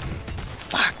again.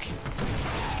 Fuck.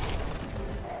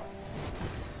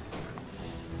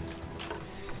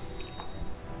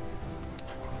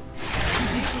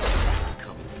 Where did that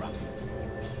come from?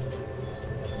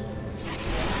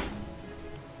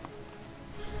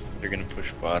 They're gonna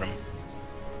push bottom.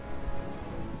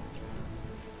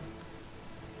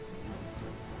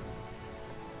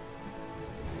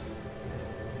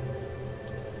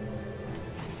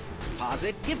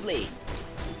 Positively.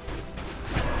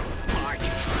 March,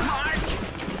 march.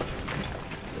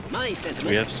 My sentiments.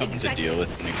 We have something exactly. to deal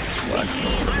with when it comes to black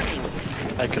hole.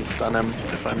 Arming. I can stun him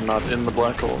if I'm not in the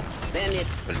black hole. Then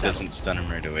it's But it settled. doesn't stun him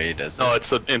right away, does it? No,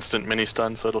 it's an instant mini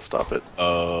stun, so it'll stop it.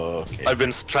 Oh, okay. I've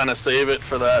been trying to save it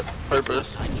for that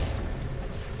purpose. Not yet.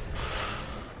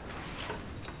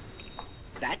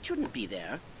 That shouldn't be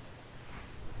there.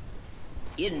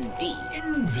 Indeed.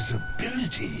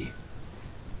 Invisibility.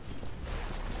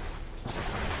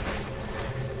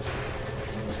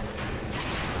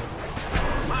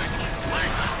 March,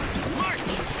 march, march.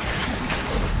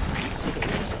 I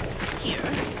suppose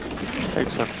here.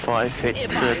 Takes like 5 hits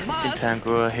If to I must.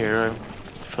 entangle a hero.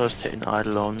 First hit an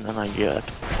Eidolon, and I get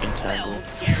entangle. They'll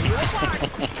tear you apart.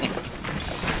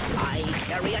 I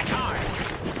carry a charge.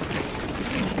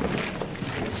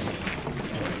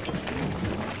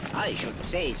 I should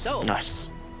say so. Nice.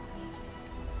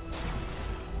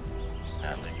 I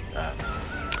like that.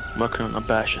 I'm working on a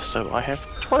basher, so I have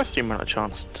twice the amount of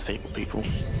chance to disable people.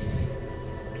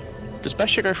 Does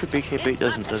basher go for BKB? It's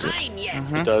Doesn't, not does it? time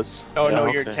yet. It does. Oh Yeah, no,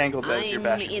 okay. your tangle does. Your I'm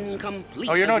bash. in complete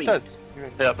Oh, you know it agreement. does. You're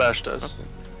right. Yeah, Bash does.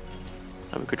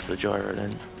 That'd be good for the gyro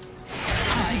then.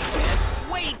 I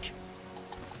can't wait.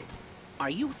 Are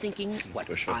you thinking what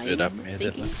Push a I'm bit up mid, it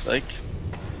thinking? looks like.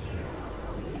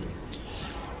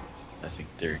 I think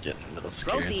they're getting a little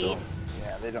scared Proceed. though.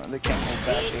 Yeah, they don't. They can't hold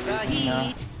back Take the everything now.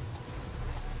 heat.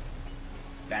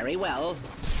 Very well.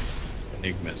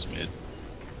 Enigma's mid.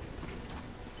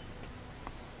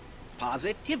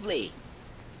 Positively.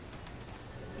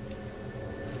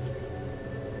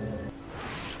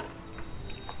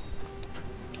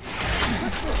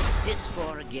 This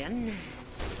for again.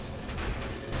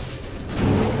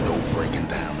 No breaking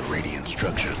down the radiant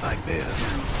structures like this.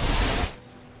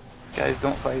 Guys,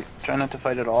 don't fight. Try not to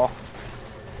fight at all.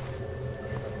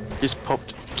 Just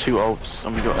popped 2 ults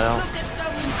and we got out. Look at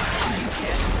them. I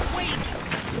can't wait.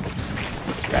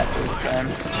 Raptors time.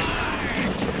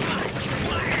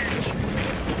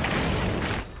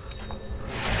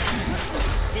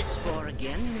 This for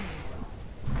again.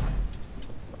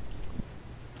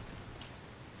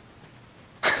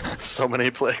 So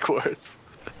many plague words.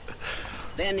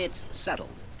 Then it's settled.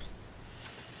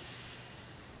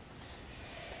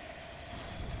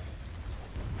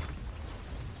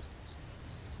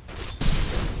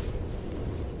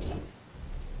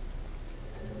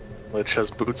 Lich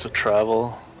has boots of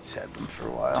travel. He's had them for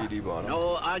a while. DD bottom.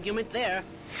 No argument there.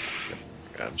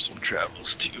 Grab some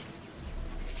travels too.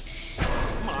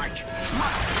 March.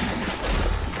 March.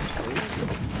 Suppose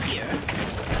here.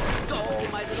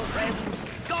 Go, my little friends.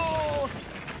 Go.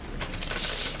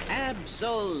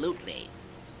 Absolutely.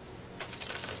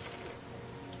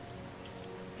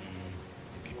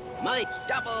 My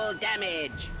double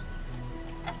damage.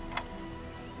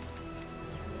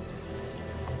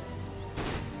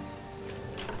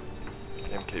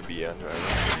 MKB on driver.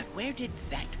 Where did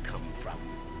that come from?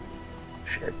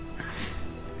 shit.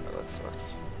 Oh, that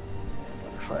sucks.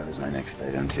 5 is my next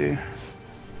item too.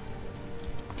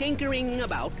 Tinkering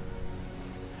about.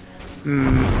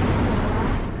 Maybe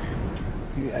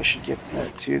I should get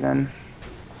that too then.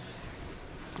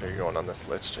 Are you going on this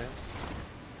Lich, James?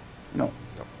 No,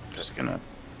 No. just gonna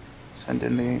send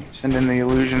in the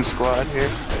illusion squad here.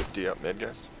 Hey, D up mid,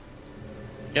 guys.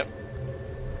 Yep.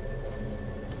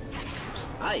 Just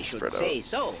I should spread say out.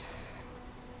 so.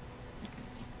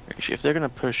 Actually, if they're gonna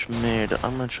push mid,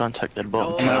 I'm gonna try and take their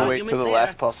bottom. I'm gonna Oh, wait till the argument last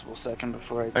there. possible second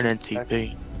before I And then attack.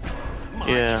 TP.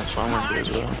 Yeah, that's what I'm gonna do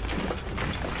as well.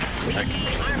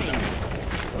 Rearming.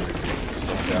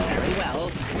 Slow down. Very well.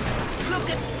 Look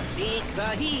at seek the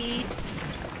heat.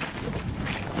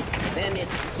 Then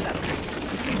it's settled.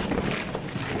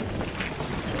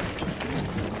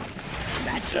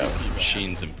 That should Yeah, be there.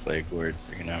 machines and plague lords,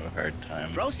 they're gonna have a hard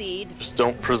time. Proceed. Just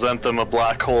don't present them a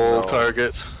black hole No.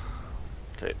 target.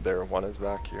 Okay, there, one is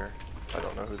back here. I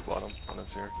don't know who's bottom. One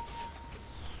is here.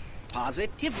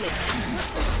 Positively.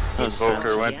 This This Volker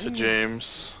sounds went to again.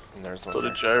 James. And there's one So there.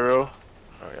 did Gyro.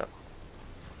 Oh, yeah.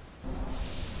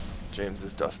 James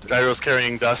is dusted. Gyro's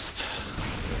carrying dust.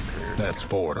 That's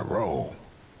 4 in a row.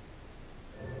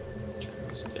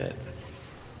 He's dead.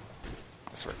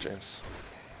 That's right, James.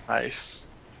 Nice.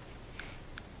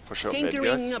 Push up mid,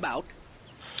 Tinkering guys. about.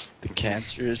 The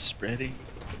cancer is spreading.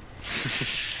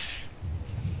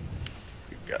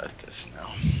 We got this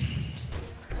now. Just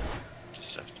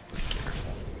have to be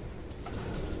careful.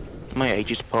 My age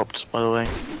just popped, by the way.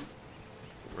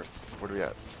 What are we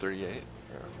at? 38?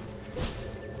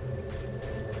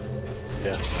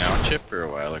 Yeah. Just now, Chip, or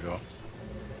a while ago?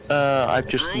 I've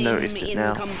just noticed it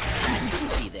now. That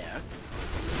shouldn't be there.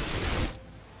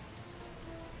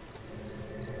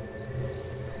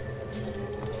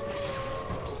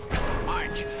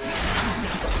 March.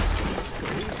 This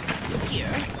goes here.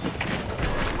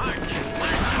 March.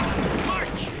 March.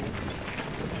 March.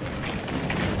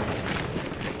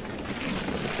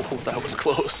 Oh, that was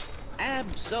close.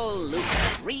 Absolute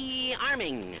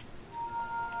rearming.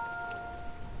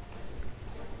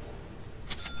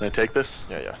 Can I take this?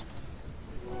 Yeah, yeah.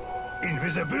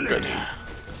 Invisibility. Good.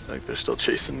 I think they're still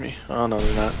chasing me. Oh no,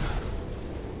 they're not.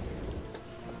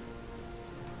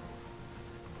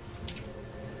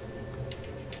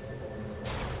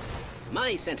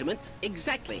 My sentiments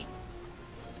exactly.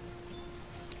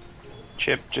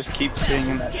 Chip, just keep staying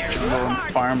in that jungle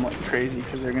and farm like crazy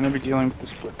because they're gonna be dealing with the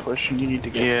split push and you need to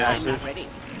get Yeah. I'm passive. not ready.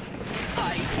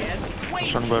 I can't I'm wait.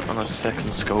 trying to work on a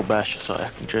second skull bash so I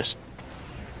can just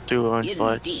do our own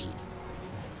fights. Indeed.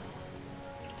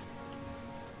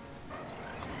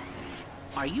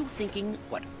 Are you thinking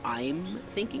what I'm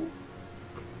thinking?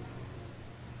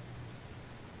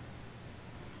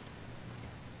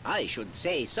 I should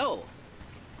say so.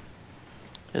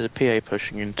 There's a PA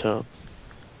pushing in top.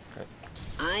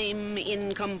 I'm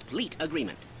in complete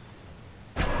agreement.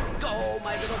 Go,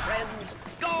 my little friends,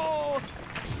 go!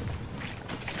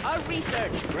 A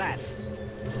research grant.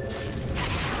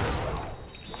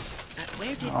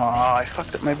 Where did Oh, I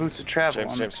fucked up my boots of travel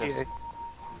James, on James, the James. PA.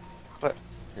 What?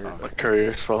 Here, My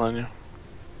courier's following you.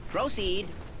 proceed?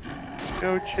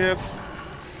 Go, Chip.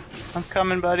 I'm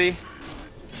coming, buddy.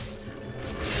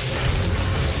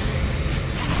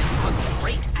 A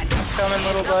great advance. Coming,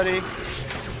 little buddy.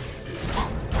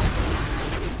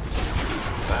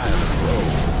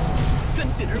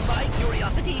 Consider my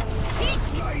curiosity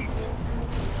piqued. Light.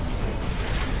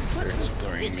 They're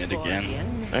exploring This mid for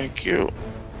again. Thank you.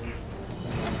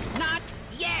 Not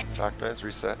yet. Attack, guys.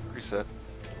 Reset. Reset.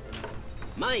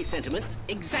 My sentiments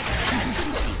exactly. That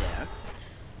shouldn't be there.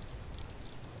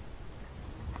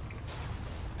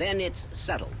 Then it's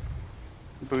settled.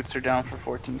 Boots are down for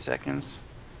 14 seconds.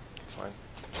 It's fine.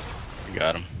 We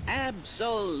got him.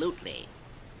 Absolutely.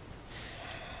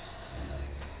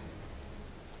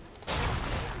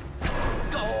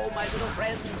 Go, my little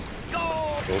friends, go!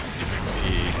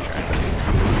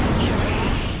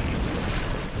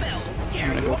 Fell I'm dare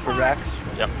gonna you go for apart. Rax.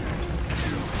 Yep.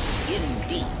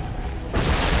 Indeed.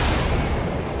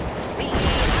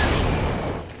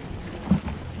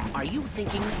 Are you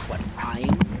thinking what I'm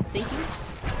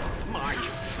thinking? March!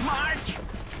 March!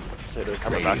 Okay, they're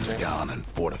coming back, Radiant's James. gone and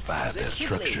fortified their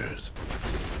structures.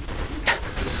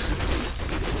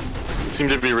 Seem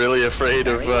to be really afraid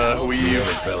of Weave.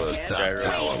 Fellas, top Gyro.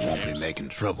 tower won't be making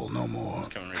trouble no more.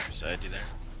 Coming right beside you there.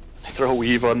 I throw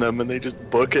Weave on them and they just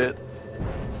book it.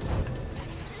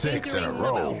 6 in a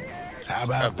row. How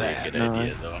about Probably a that? good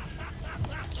idea, though.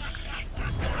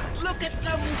 Look at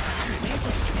them!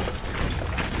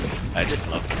 I just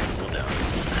love the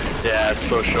cooldown. Yeah, it's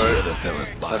so short. The fellas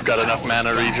I've got enough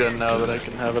mana regen now that I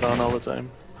can have it on all the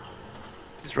time.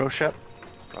 Is Roche up?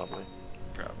 Probably.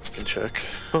 Can check.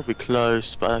 Probably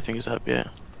close, but I don't think it's up yet.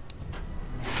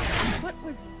 What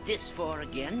was this for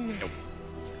again? Nope.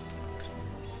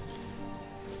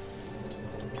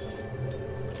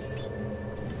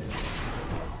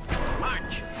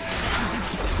 March.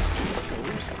 This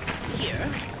goes here.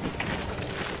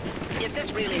 Is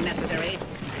this really necessary?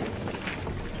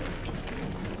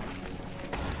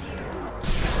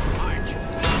 March.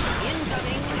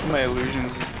 Incoming. My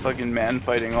illusions is fucking man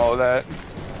fighting all of that.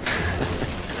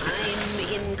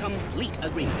 I'm in complete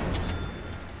agreement.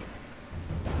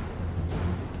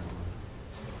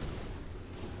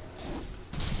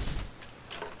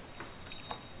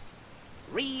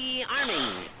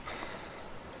 Rearming.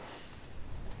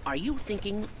 Are you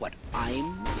thinking what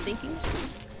I'm thinking?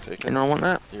 Take it. Anyone want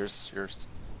that? Yours.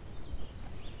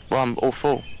 Well, I'm all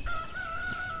full.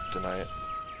 Just deny it.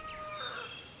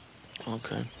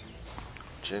 Okay.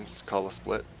 James, call a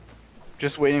split.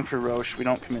 Just waiting for Roche. We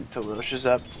don't commit until Roche is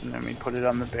up, and then we put it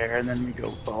on the bear, and then we go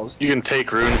balls. You can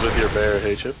take runes with your bear,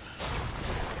 hey Chip.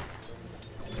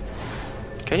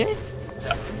 Can you?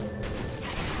 Yeah.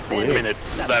 I mean,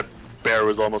 that bear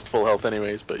was almost full health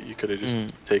anyways, but you could have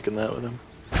just taken that with him.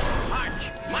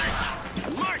 March!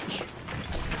 March! March!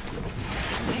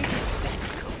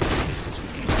 This is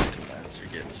when the Lancer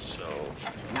gets so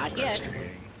Not yet. frustrating.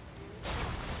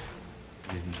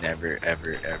 He's never,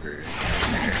 ever, ever.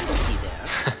 Spooky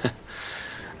there.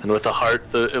 And with a heart,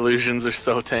 the illusions are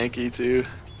so tanky too.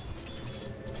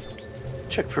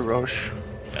 Check for Roche.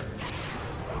 Yep.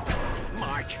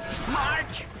 March!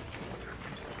 March!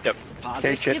 Yep.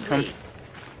 Okay, Chip, come.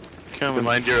 Keep in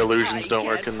mind your illusions don't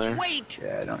work in there. Wait!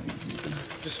 Yeah, I don't need them.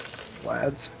 Just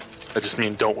lads. I just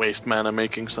mean don't waste mana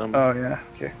making some. Oh yeah.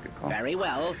 Okay, good call. Very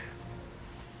well.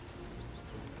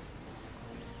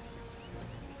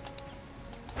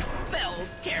 They'll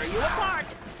tear you apart.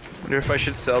 Wonder if I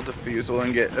should sell Diffusal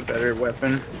and get a better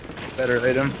weapon, better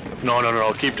item. No.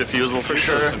 Keep Diffusal for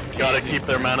sure. Gotta keep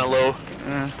their mana low.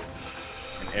 And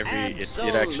it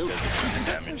actually does a ton of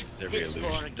damage because every This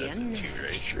illusion for does again? it too,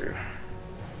 right? Sure.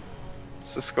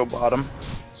 So let's go bottom,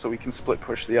 so we can split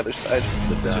push the other side.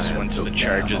 Just once the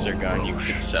charges are gone, you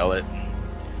can sell it.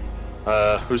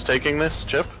 Who's taking this,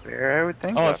 Chip? Bear, I would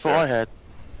think. Oh, I thought I had.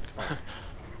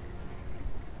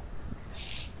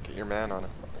 Get your man on it.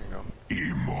 There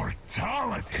you go.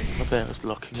 Immortality. My bear was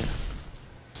blocking it.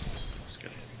 Just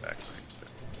gonna hit back like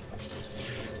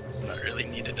that. Not really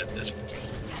needed at this point.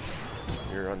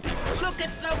 You're on defense. Look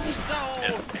at them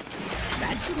go!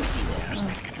 That shouldn't be There's there.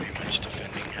 not gonna be much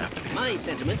defending happening. My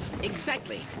sentiments,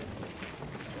 exactly.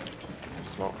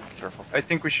 Smoke. Careful. I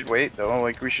think we should wait though.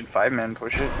 Like we should 5-man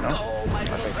push it. No. Oh, my I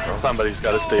think so. Somebody's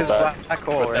gotta stay His back. black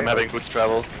hole, With them right? having boots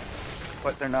travel.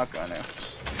 But they're not gonna.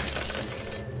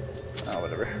 Oh,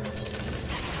 whatever.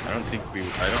 I don't think we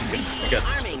got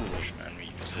this push, man. We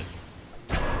use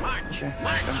it. March! Okay.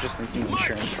 March! I'm just thinking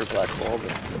insurance for black hole,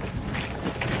 but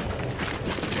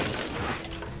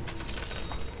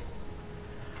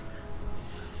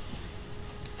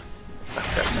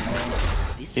that's annoying.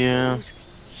 This Yeah. goes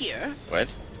here. What?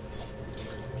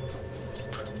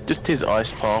 Just his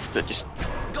ice path that just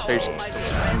Go, There's- my little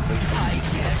friend. I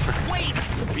can't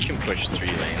wait. We can push 3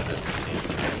 lanes at the same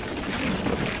time.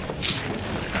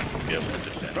 We're not gonna be able to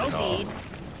defend at all. Proceed.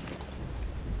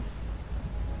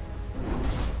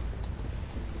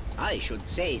 I should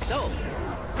say so.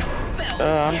 They'll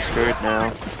I'm tear screwed you now.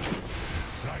 apart.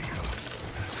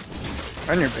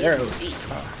 Run your bear. Indeed.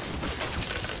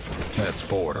 That's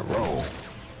 4 in a row.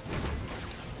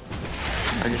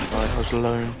 I didn't know I was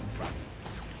alone.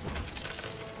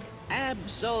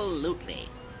 Absolutely.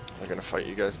 They're gonna fight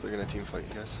you guys. They're gonna team fight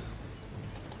you guys.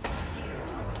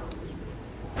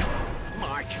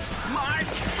 March! March!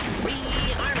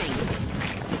 Rearming!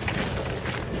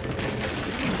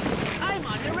 I'm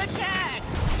under attack!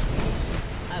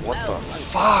 What the Well,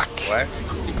 fuck? What?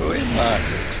 You go in.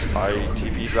 I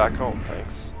TP'd back home.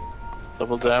 Thanks.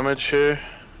 Double damage here.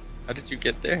 How did you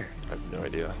get there? I have no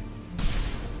idea.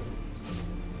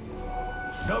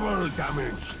 Double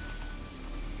damage.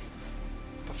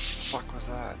 The fuck was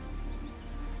that?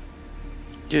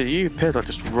 Yeah, you appeared like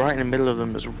just right in the middle of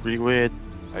them. It's really weird.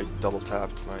 I double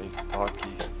tapped my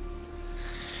hotkey.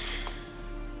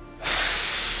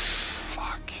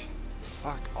 Fuck.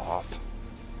 Fuck off.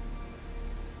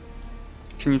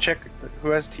 Can you check who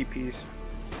has TPs?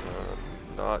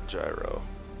 Not gyro.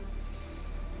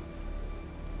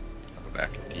 I'll go back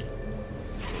and D.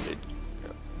 It,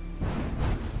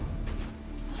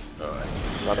 Oh,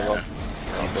 not a lot.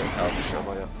 Need some help.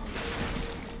 Trouble, yeah.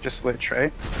 Just Lich,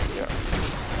 right? Yeah.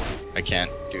 I can't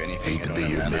do anything. Hate I to don't be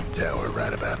have your mana. mid tower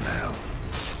right about now.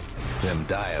 Them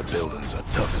dire buildings are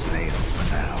tough as nails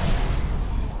for now.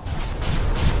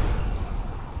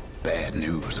 Bad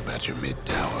news about your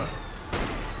mid-tower.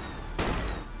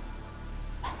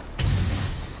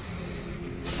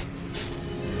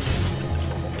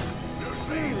 You're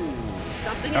safe.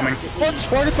 Something Coming. else. What's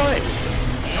why did my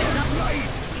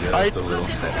Just a little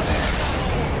setback.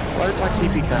 why did my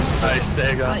TP cast? Nice,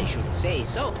 Dagon. I should say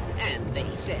so. And they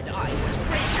said I was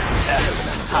crazy.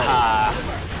 Yes! Haha!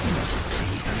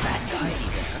 That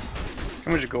idea.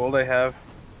 How much gold I have?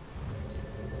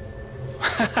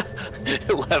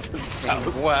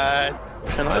 11,000. What?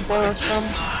 Can I borrow some?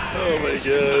 Oh my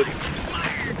god.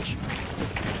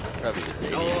 Probably the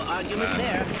No Radiance. argument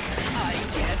there. I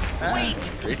can't wait.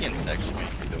 Radiance actually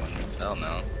might be the one to sell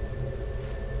now.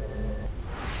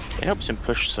 It helps him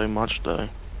push so much though.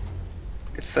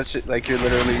 It's such a, like, you're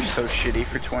literally so shitty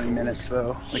for 20 minutes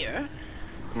though. Like, Here.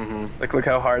 like look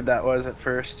how hard that was at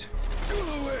first. Go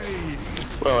away.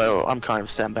 Well, I'm kind of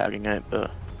sandbagging it,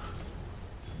 but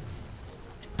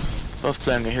if I was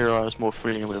playing a hero I was more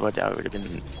familiar with, I doubt it would have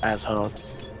been as hard.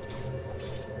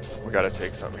 We gotta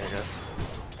take something, I guess.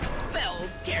 Well,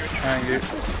 dare Trying to.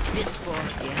 this for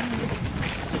again.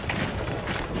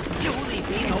 You leave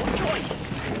me no choice.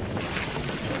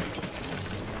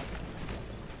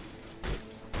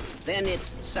 Then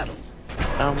it's settled.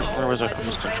 Otherwise I'm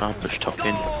just gonna try and push top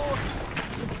in, Go.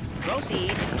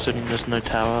 Proceed. considering there's no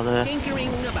tower there. Tinkering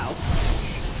about.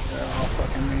 They're all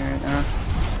fucking me right now.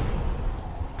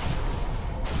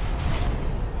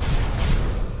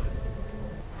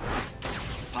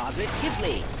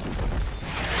 Positively.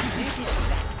 Where did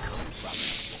that come from?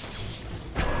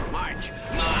 March,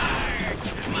 march,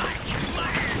 march,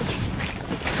 march.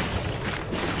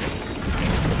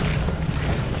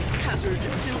 Hazard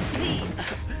suits me.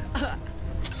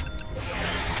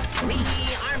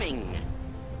 Rearming.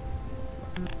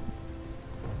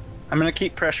 I'm gonna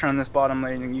keep pressure on this bottom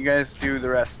lane and you guys do the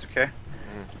rest, okay?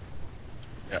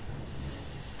 I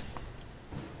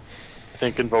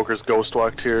think Invoker's ghost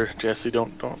walked here. Jesse,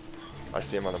 don't. I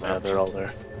see him on the Yeah, map. they're all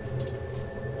there.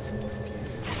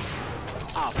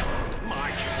 Up,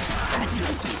 march. That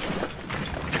should be it.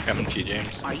 They're coming to you,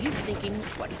 James. Are you thinking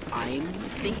what I'm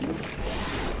thinking?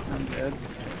 I'm dead.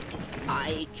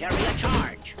 I carry a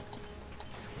charge.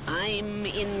 I'm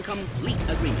in complete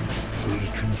agreement. We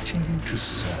continue to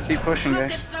serve. Keep pushing, Look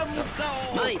guys. at them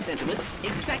go! My sentiments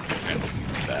exactly. And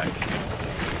back.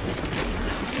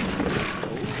 This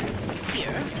goes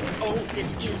here. Oh,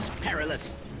 this is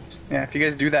perilous. Yeah, if you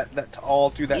guys do that all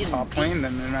do that top lane,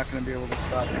 then they're not gonna be able to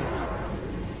stop me. I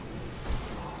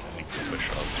think we'll push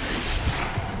all three.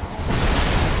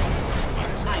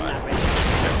 I'm not ready.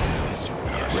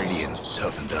 Radiance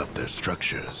toughened up their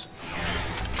structures.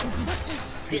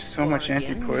 This So much for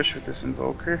again? anti-push with this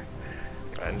Invoker.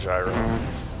 And Gyro.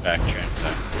 Back, Trent.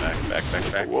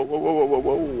 Back. Whoa, whoa, whoa, whoa,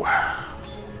 whoa, whoa.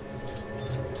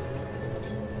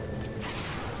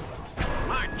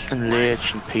 March. And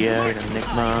Lich and Pierre and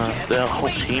Enigma, their whole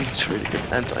team's really good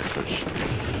anti-push.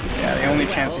 Yeah, the only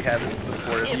chance you have is the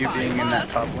four of you being in that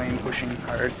top lane pushing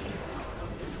hard.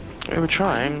 We were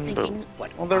trying, but Thinking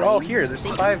what Well, they're all I'm here. There's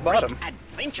thinking. 5 bottom. Great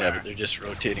adventure. Yeah, but they're just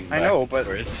rotating I back know, and but-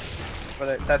 forth.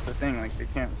 But that's the thing, like, they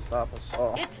can't stop us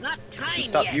all. It's not They time can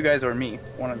stop yet. you guys or me,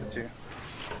 one of the two.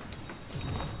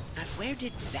 But where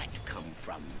did that come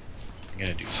from? I'm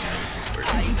gonna do some. I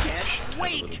Have can't a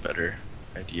wait. little better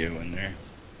idea when they're.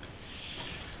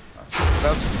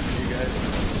 That's you guys.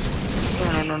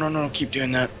 No. Keep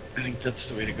doing that. I think that's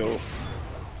the way to go.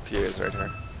 PA is right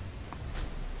here.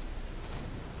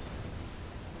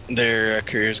 Their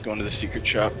courier's going to the secret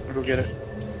shop. I'll go get it.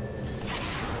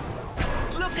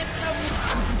 Look at them.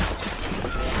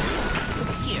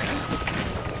 Here.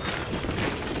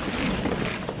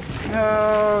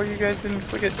 No, you guys didn't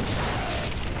click it.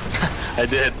 I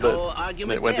did, No but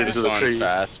argument it went there. into They're the going trees.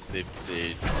 fast. They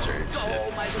surged Go,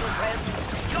 it. my little friends.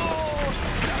 Go.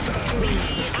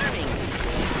 Rearming.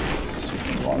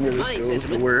 The longer My this goes, the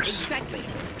sentiments worse exactly.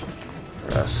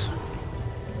 for us.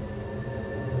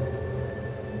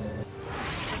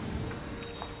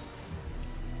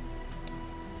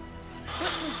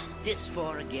 This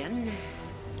for again.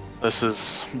 This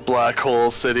is Black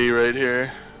Hole City right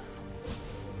here.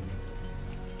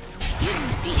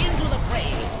 Into the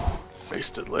fray.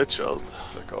 Wasted Lich ult.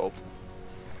 Sick ult.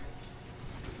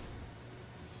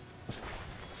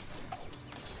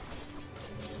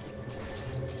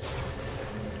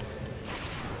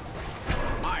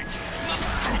 March.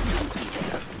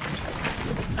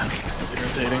 This is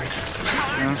irritating.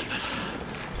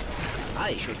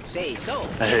 I should say so.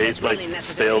 I Is hate this really like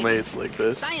necessary? stalemates like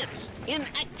this. Science in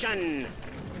action.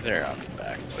 They're on the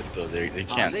back foot though. They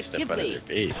can't step out of their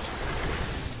base.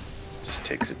 Just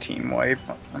takes a team wipe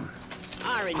on them.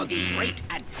 R&D great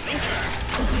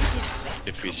adventure.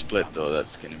 If we split though,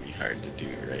 that's gonna be hard to do,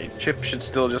 right? Chip should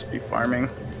still just be farming.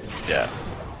 Yeah.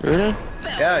 Really?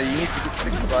 Yeah, you need to get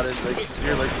 6 spotted. Like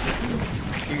you're like,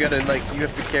 you gotta like you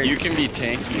have to carry. You can be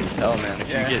tanky as hell, man. If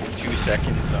Yeah. you get 2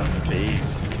 seconds on the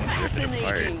base, you can rip it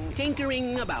apart. Fascinating.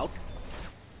 Tinkering about.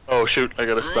 Oh shoot, I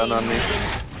got a stun on me.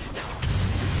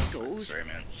 Goes Sorry,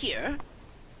 man. here.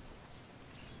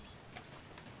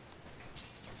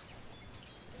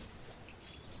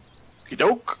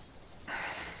 Doke.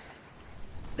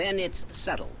 Then it's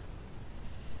subtle.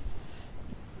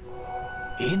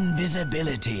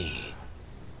 Invisibility.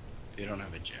 They don't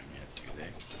have a gem yet, do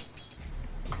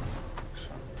they?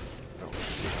 No, let's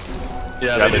see.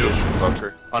 Yeah, they do.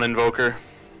 Invoker. On Invoker.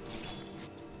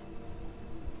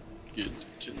 Good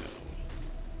to know.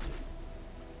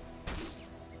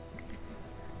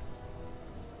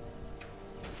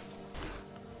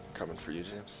 Coming for you,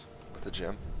 James, with a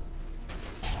gem.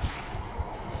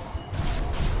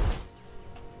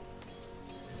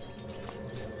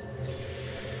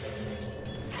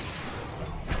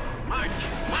 March,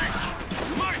 march,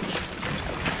 march.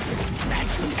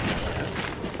 That's me.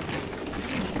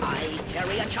 I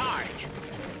carry a charge.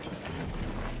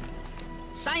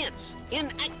 Science in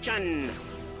action.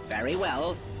 Very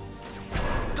well.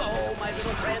 Go, my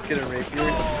little friends. Get a rapier. Go.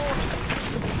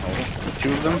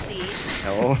 2 of them. Proceed.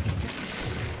 No.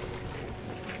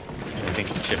 I think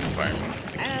chip farming is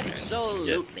the key, man. You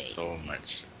Absolutely.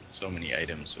 get so many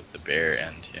items with the bear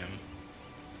and him.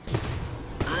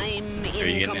 I'm Are you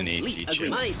in getting an AC complete chip?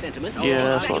 agreement. My sentiment. Yeah,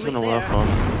 that's what I was gonna work on.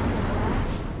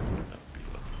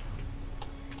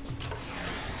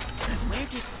 Where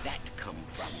did that come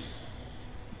from?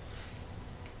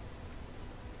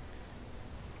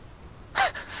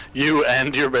 You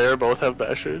and your bear both have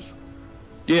bashers.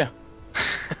 Yeah.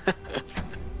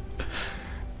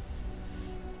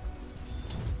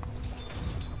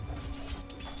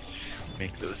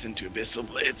 Make those into abyssal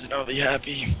blades and I'll be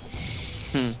happy.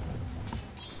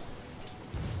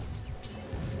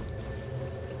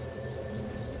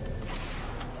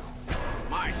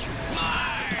 March,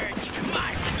 march,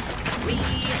 march.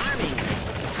 Rearming.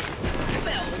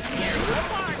 They'll tear you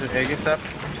apart. Is it Aegis up?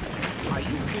 Are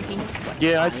you thinking? What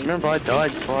Yeah, I remember I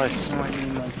died twice. No, I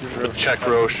mean like his Roche. Check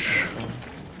Roche.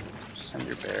 Send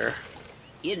your bear.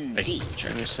 Indeed.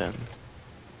 Let me send.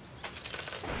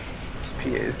 This PA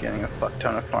is getting a fuck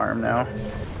ton of farm now.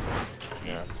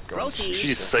 Yeah. Proceed.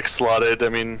 She's 6 slotted. I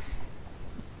mean,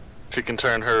 she can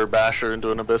turn her basher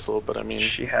into an abyssal, but I mean,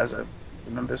 She has an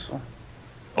abyssal.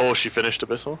 oh, she finished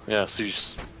abyssal. Yeah, so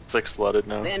she's 6 slotted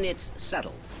now. Then it's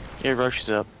subtle. Yeah, Roche is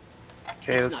up.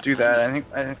 Okay, It's let's not do that. mine.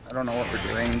 I don't know what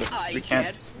we're doing, but I we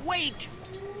can't. wait.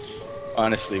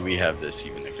 Honestly, we have this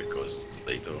even if it goes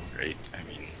late though, right? I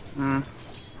mean,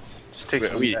 Just takes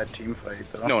a we- bad team fight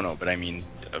though. no, but I mean,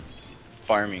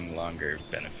 farming longer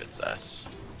benefits us.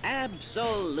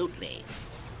 Absolutely.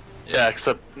 Yeah,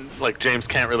 except like James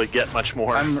can't really get much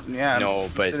more. I'm No,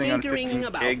 but- sitting on Tinkering 15k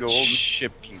about. gold.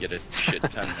 Ship can get a shit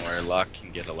ton more, Locke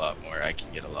can get a lot more, I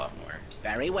can get a lot more.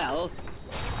 Very well.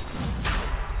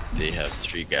 They have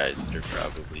 3 guys that are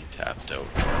probably tapped out.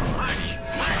 March,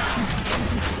 march.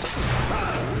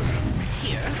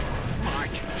 Here.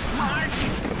 March, march.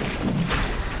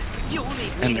 You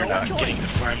leave me And they're no not getting to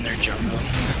choice. farm their jungle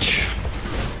much.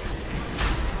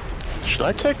 Should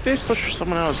I take this or should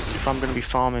someone else if I'm gonna be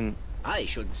farming? I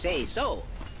should say so.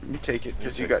 You take it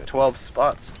because you take got it. 12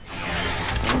 spots.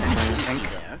 Be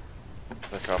there.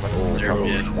 They're coming. They're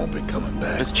Those mid. won't be coming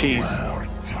back. There's cheese. for a while.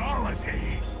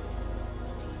 Mortality.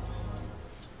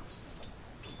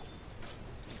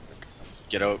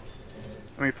 Get out.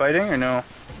 Are we fighting or no?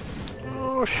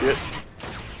 Oh shit.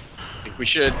 I think we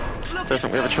should. Don't think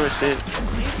we have a choice here.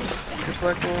 Just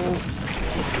black gold.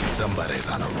 Somebody's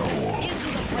on a roll. Into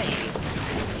the fray.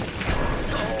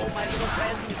 Go, my little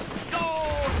friends.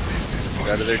 Go. Get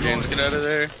out of there, James. Get out of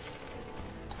there.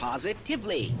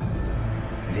 Positively.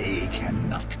 They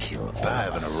cannot kill all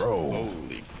 5 in a row.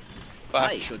 Holy fuck.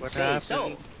 I should what say happened?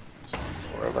 so.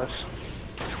 4 of us.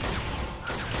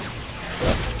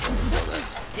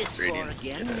 This floor Radiant's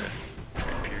again. get a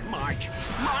rapier. March,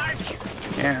 march.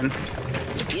 And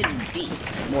Indeed.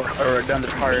 more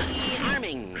redundant heart.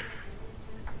 Rearming.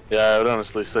 Yeah, I would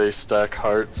honestly say stack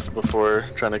hearts before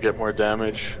trying to get more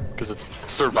damage, because it's My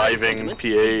surviving sentiments PA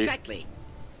Exactly.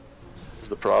 is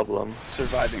the problem.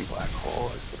 Surviving black hole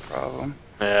is the problem.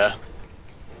 Yeah.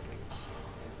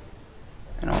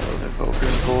 And all those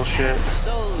evokers bullshit.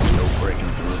 So No breaking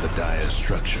through the dire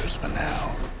structures for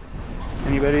now.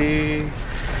 Anybody?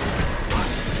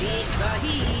 Seek the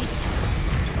heat.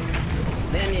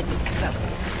 Then it's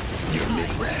settled. Your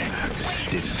mid-ranks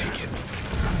didn't make it.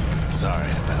 Sorry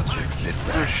about your Oh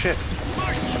mid-ranks. shit.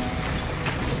 March.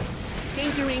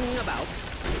 Tinkering about.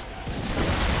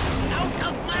 Out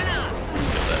of mana.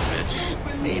 Kill that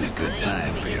bitch. Ain't a good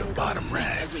time for your bottom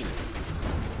ranks.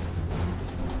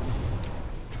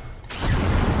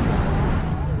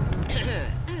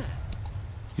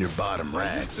 Your bottom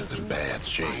ranks is in bad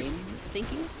shape. I'm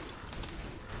thinking.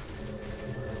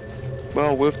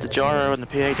 Well, with the gyro and the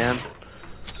PA down,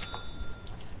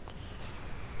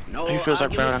 No who feels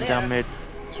like argument Brown down there. mid?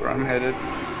 That's where I'm headed.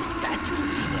 That should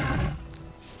be there.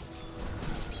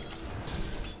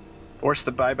 Force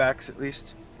the buybacks at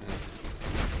least.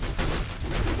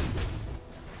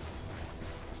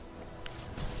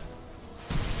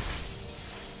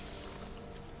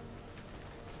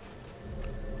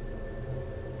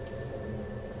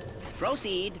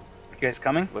 Proceed. You guys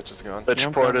coming? Lich is gone. Lich Yeah,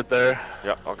 I'm ported there.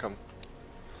 Yeah, I'll come.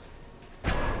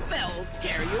 They'll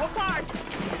tear you apart.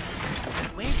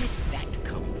 Where did that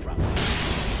come from?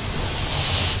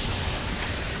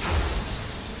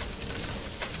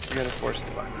 We gotta force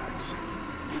the buybacks.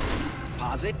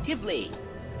 Positively.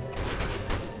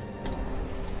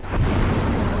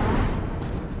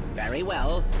 Very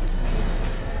well.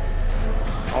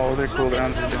 All their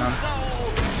cooldowns are down. Go.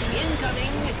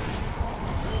 Incoming.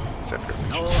 Except for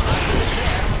No argument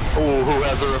there. Oh, who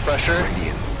has a refresher?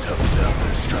 Radiants toughened up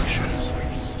their structures.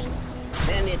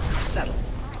 Then it's settled.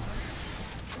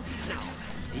 Now,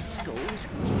 this goes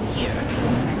here.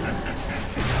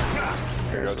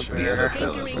 Here you go, The Chip. other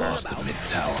fellas lost a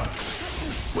mid-tower.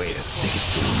 Way to stick it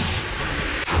to them.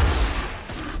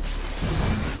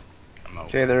 I'm out.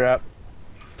 okay, they're up.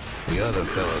 The other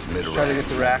fellas mid-ranks Try to get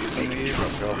the racks on making these.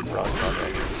 trouble.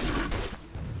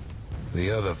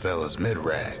 The other fellas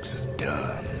mid-ranks is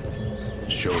done.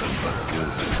 Showed them but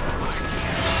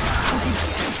good.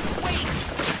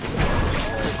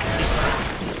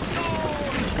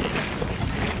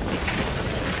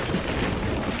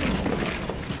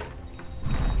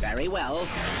 Very well.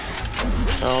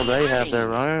 Oh, they have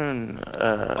their own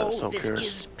Oh, soul this cures.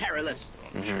 is perilous.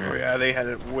 Oh yeah, they had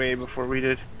it way before we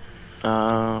did.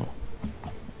 I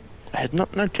had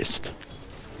not noticed.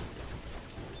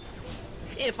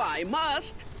 If I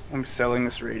must. I'm selling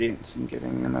this radiance and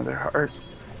getting another heart.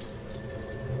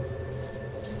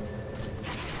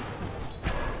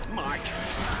 March.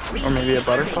 Or maybe a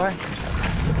butterfly?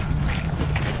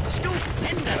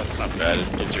 Stupendous. That's not bad.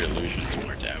 It gives your illusions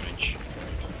more damage.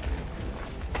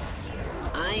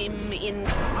 I'm in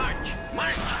March.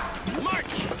 March. March.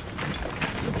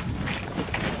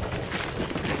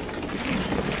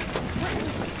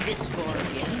 This for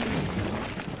again.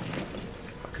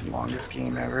 Fucking longest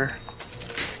game ever.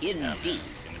 Indeed.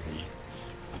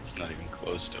 It's not even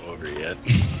close to over yet.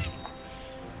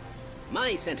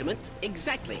 My sentiments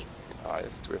exactly.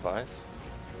 Eyes. Do we have eyes?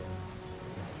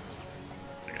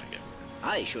 They're gonna get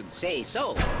I should say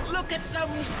so. Look at them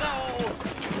go.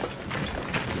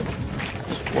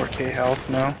 It's 4k health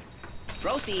now.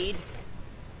 Proceed.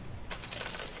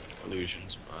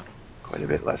 illusions, but Quite a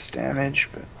bit less damage,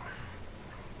 but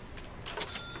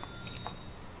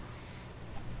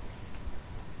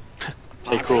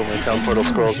Hey, cool. My teleportal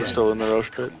scrolls are still in the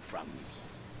roast pit. From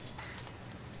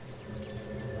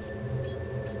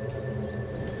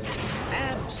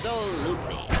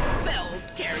absolutely. They'll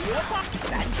tear you apart.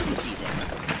 That shouldn't be there.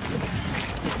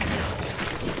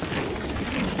 This goes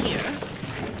here.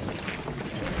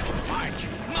 March.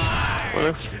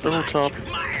 March. Little top.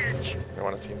 March. They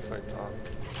want a team fight top.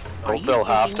 Are Hope you they'll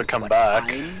have thinking to come what back.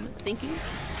 I'm thinking.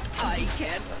 I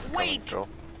can't wait. Go.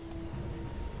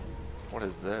 What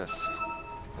is this?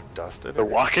 They're dusted. They're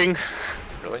walking.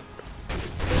 Really?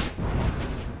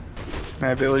 my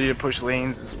ability to push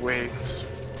lanes is way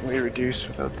reduced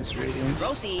without this radiance.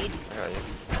 Proceed. I got you.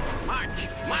 March.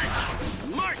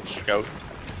 March. March. look out.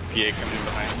 PA coming in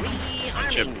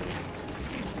behind. Chip.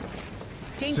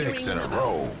 Rearming. 6 in a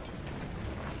row.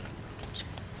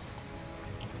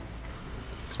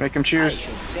 Let's make him I choose.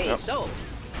 should say so.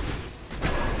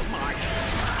 March.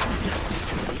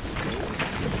 This goes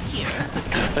here.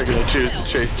 They're gonna choose to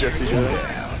chase Jesse down.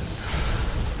 Down.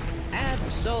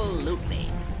 Absolutely.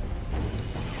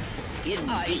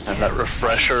 Indeed. And that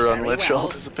refresher on Very Lich well.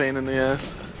 ult is a pain in the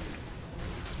ass.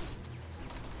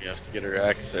 You have to get her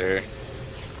axe there.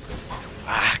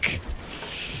 Fuck.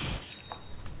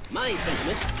 My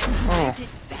sentiments. Oh. Where did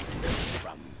that come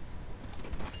from?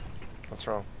 What's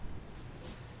wrong?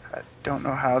 I don't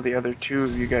know how the other two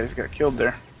of you guys got killed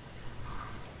there.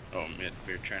 Oh, mid.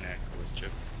 We were trying to echo with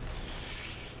Chip.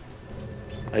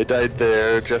 I died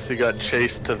there. Jesse got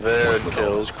chased to there What's and with all the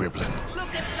killed. scribbling?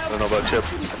 Look at don't know about Chip.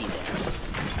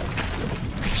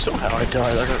 Somehow I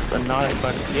died. I got annihilated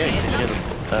by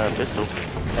the pistol.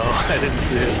 Oh, I didn't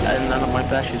see it. And none of my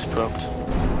bashes propped. Go,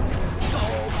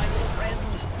 my little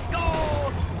friends. Go.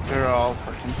 They're all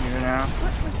fucking here now.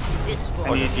 This for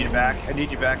I need you back. I need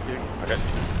you back, dude. Okay.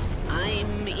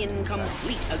 I'm in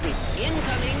complete agreement.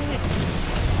 Incoming.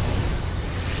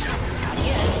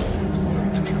 Yeah,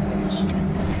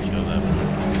 Kill them.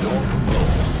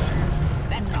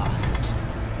 that's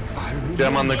odd.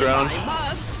 Gem on the ground. I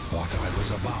must. What I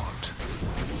was about.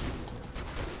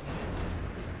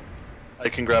 I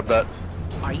can grab that.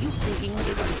 Are you thinking what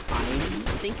I'm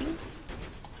thinking?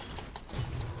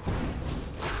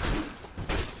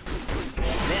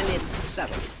 Then it's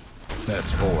settled.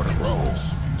 That's 4 in a row.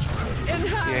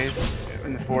 Yeah, he's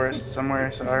in the forest somewhere, I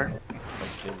saw her. I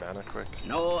just need mana quick.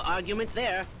 No argument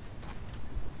there.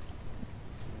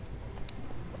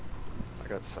 I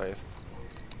got Scythe.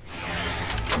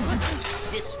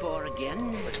 This for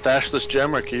again. Stash this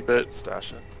gem or keep it.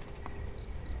 Stash it.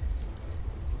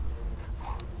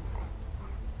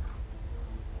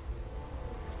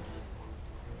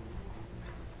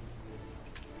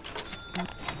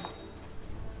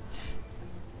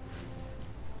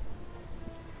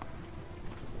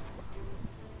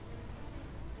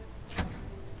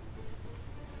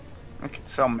 I could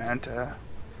sell Manta.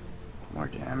 More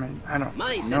damage. I don't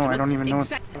My know. I sentiments don't even know.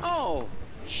 Oh,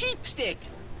 sheepstick.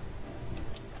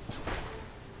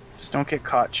 Just don't get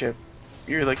caught, Chip.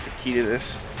 You're like the key to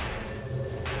this.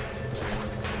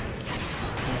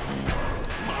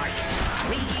 March.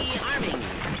 Rearming.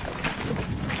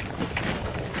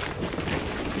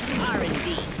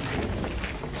 R&D.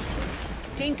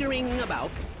 Tinkering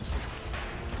about.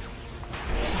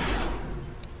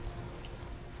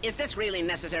 Is this really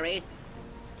necessary?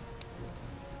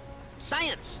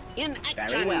 Science in action.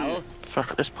 Very well.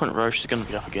 Fuck, at this point Roche is gonna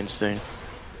be up against soon.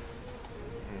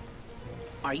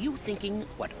 Are you thinking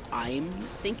what I'm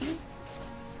thinking?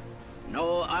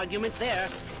 No argument there.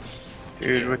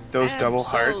 Dude, with those double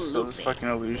hearts, those Absolutely. fucking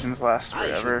illusions last I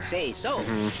forever. should say so.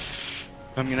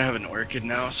 I'm gonna have an orchid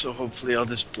now, so hopefully I'll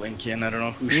just blink in. I don't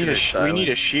know who We need, we need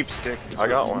a sheep stick. I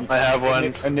got one. I have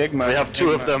one. Enigma. We have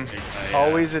 2 of them.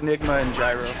 Always Enigma and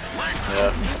Gyro.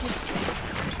 Yeah.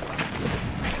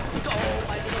 Go,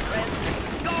 my little friends.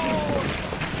 Go!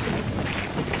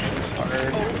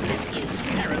 Hard. Oh, this is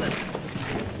perilous.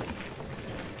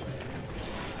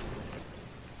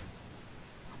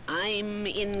 I'm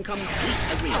in complete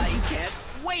agreement. I can't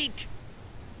wait.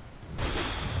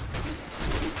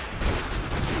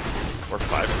 We're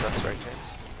 5 in this, right,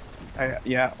 James?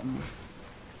 Yeah.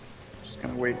 Just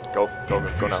gonna wait. Go now.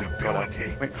 Go now.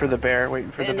 Wait for the bear.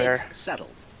 Waiting for the Then bear. it's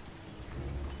settled.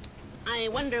 I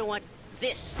wonder what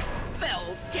this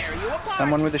will tear you apart.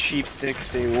 Someone with a sheep stick,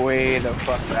 stay way the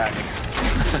fuck back.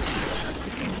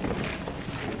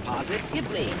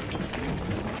 Positively.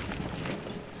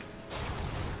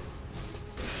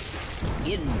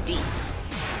 Indeed.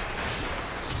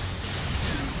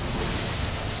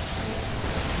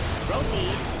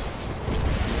 Proceed.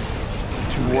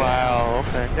 Wow,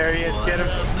 okay. There he is. Get him.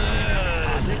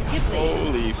 Positively.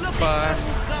 Holy Look fuck. at them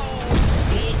go.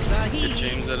 Take the Get heat.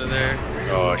 James out of there.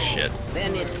 Oh shit.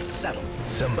 Then it's settled.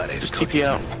 Somebody's Just cooking. TP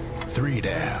out. 3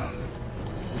 down.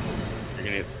 You're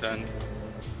gonna get stunned.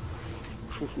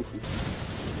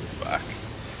 Fuck.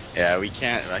 Yeah, we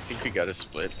can't. I think we gotta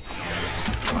split.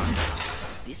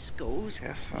 This goes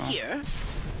Guess so. here.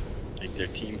 Like their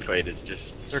team fight is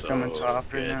just They're so coming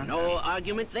top right good. now. No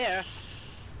argument there.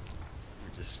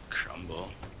 We just crumble.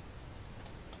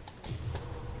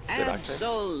 Stay back, James.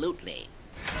 Absolutely.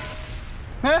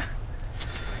 Huh?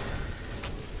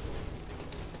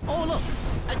 Oh look,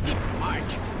 a good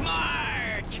march.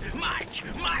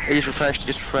 He just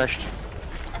refreshed,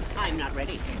 I'm not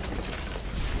ready.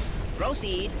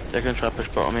 Proceed. They're gonna try to push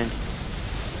bottom in.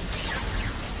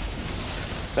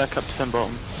 Back up to 10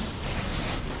 bottom.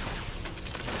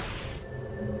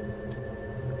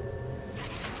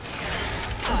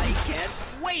 I can't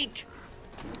wait.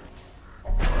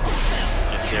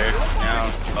 Get there.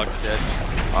 Now, Locke's dead.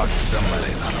 Oh,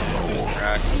 somebody's on a roll.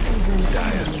 Crack.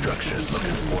 Dire structures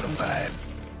looking fortified.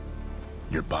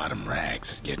 Your bottom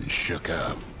rags is getting shook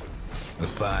up. The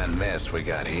fine mess we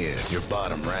got here, your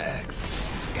bottom rags,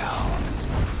 is gone.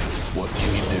 What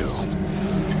can you do?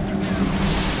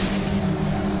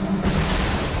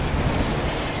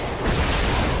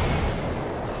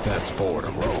 That's 4 in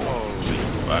a row. Holy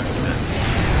fuck.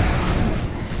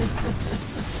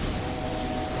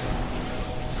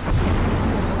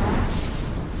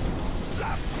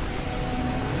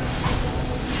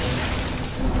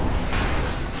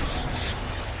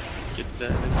 Get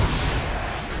that.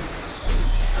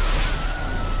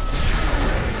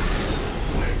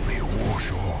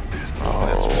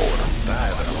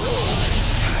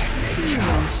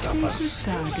 us.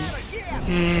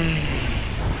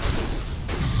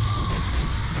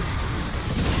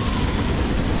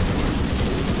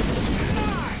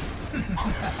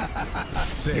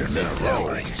 Your mid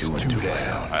tower ain't doing too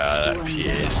well. That PA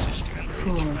is just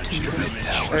doing way too much. Your mid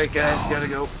tower's Alright guys, down. gotta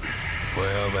go.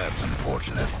 Well, that's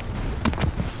unfortunate.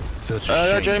 Such a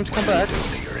shame. James, what come you're back.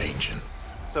 doing to your ancient.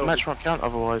 So Match won't count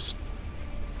otherwise.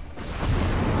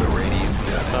 The radiant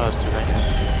done it. Oh, it's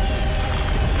too late.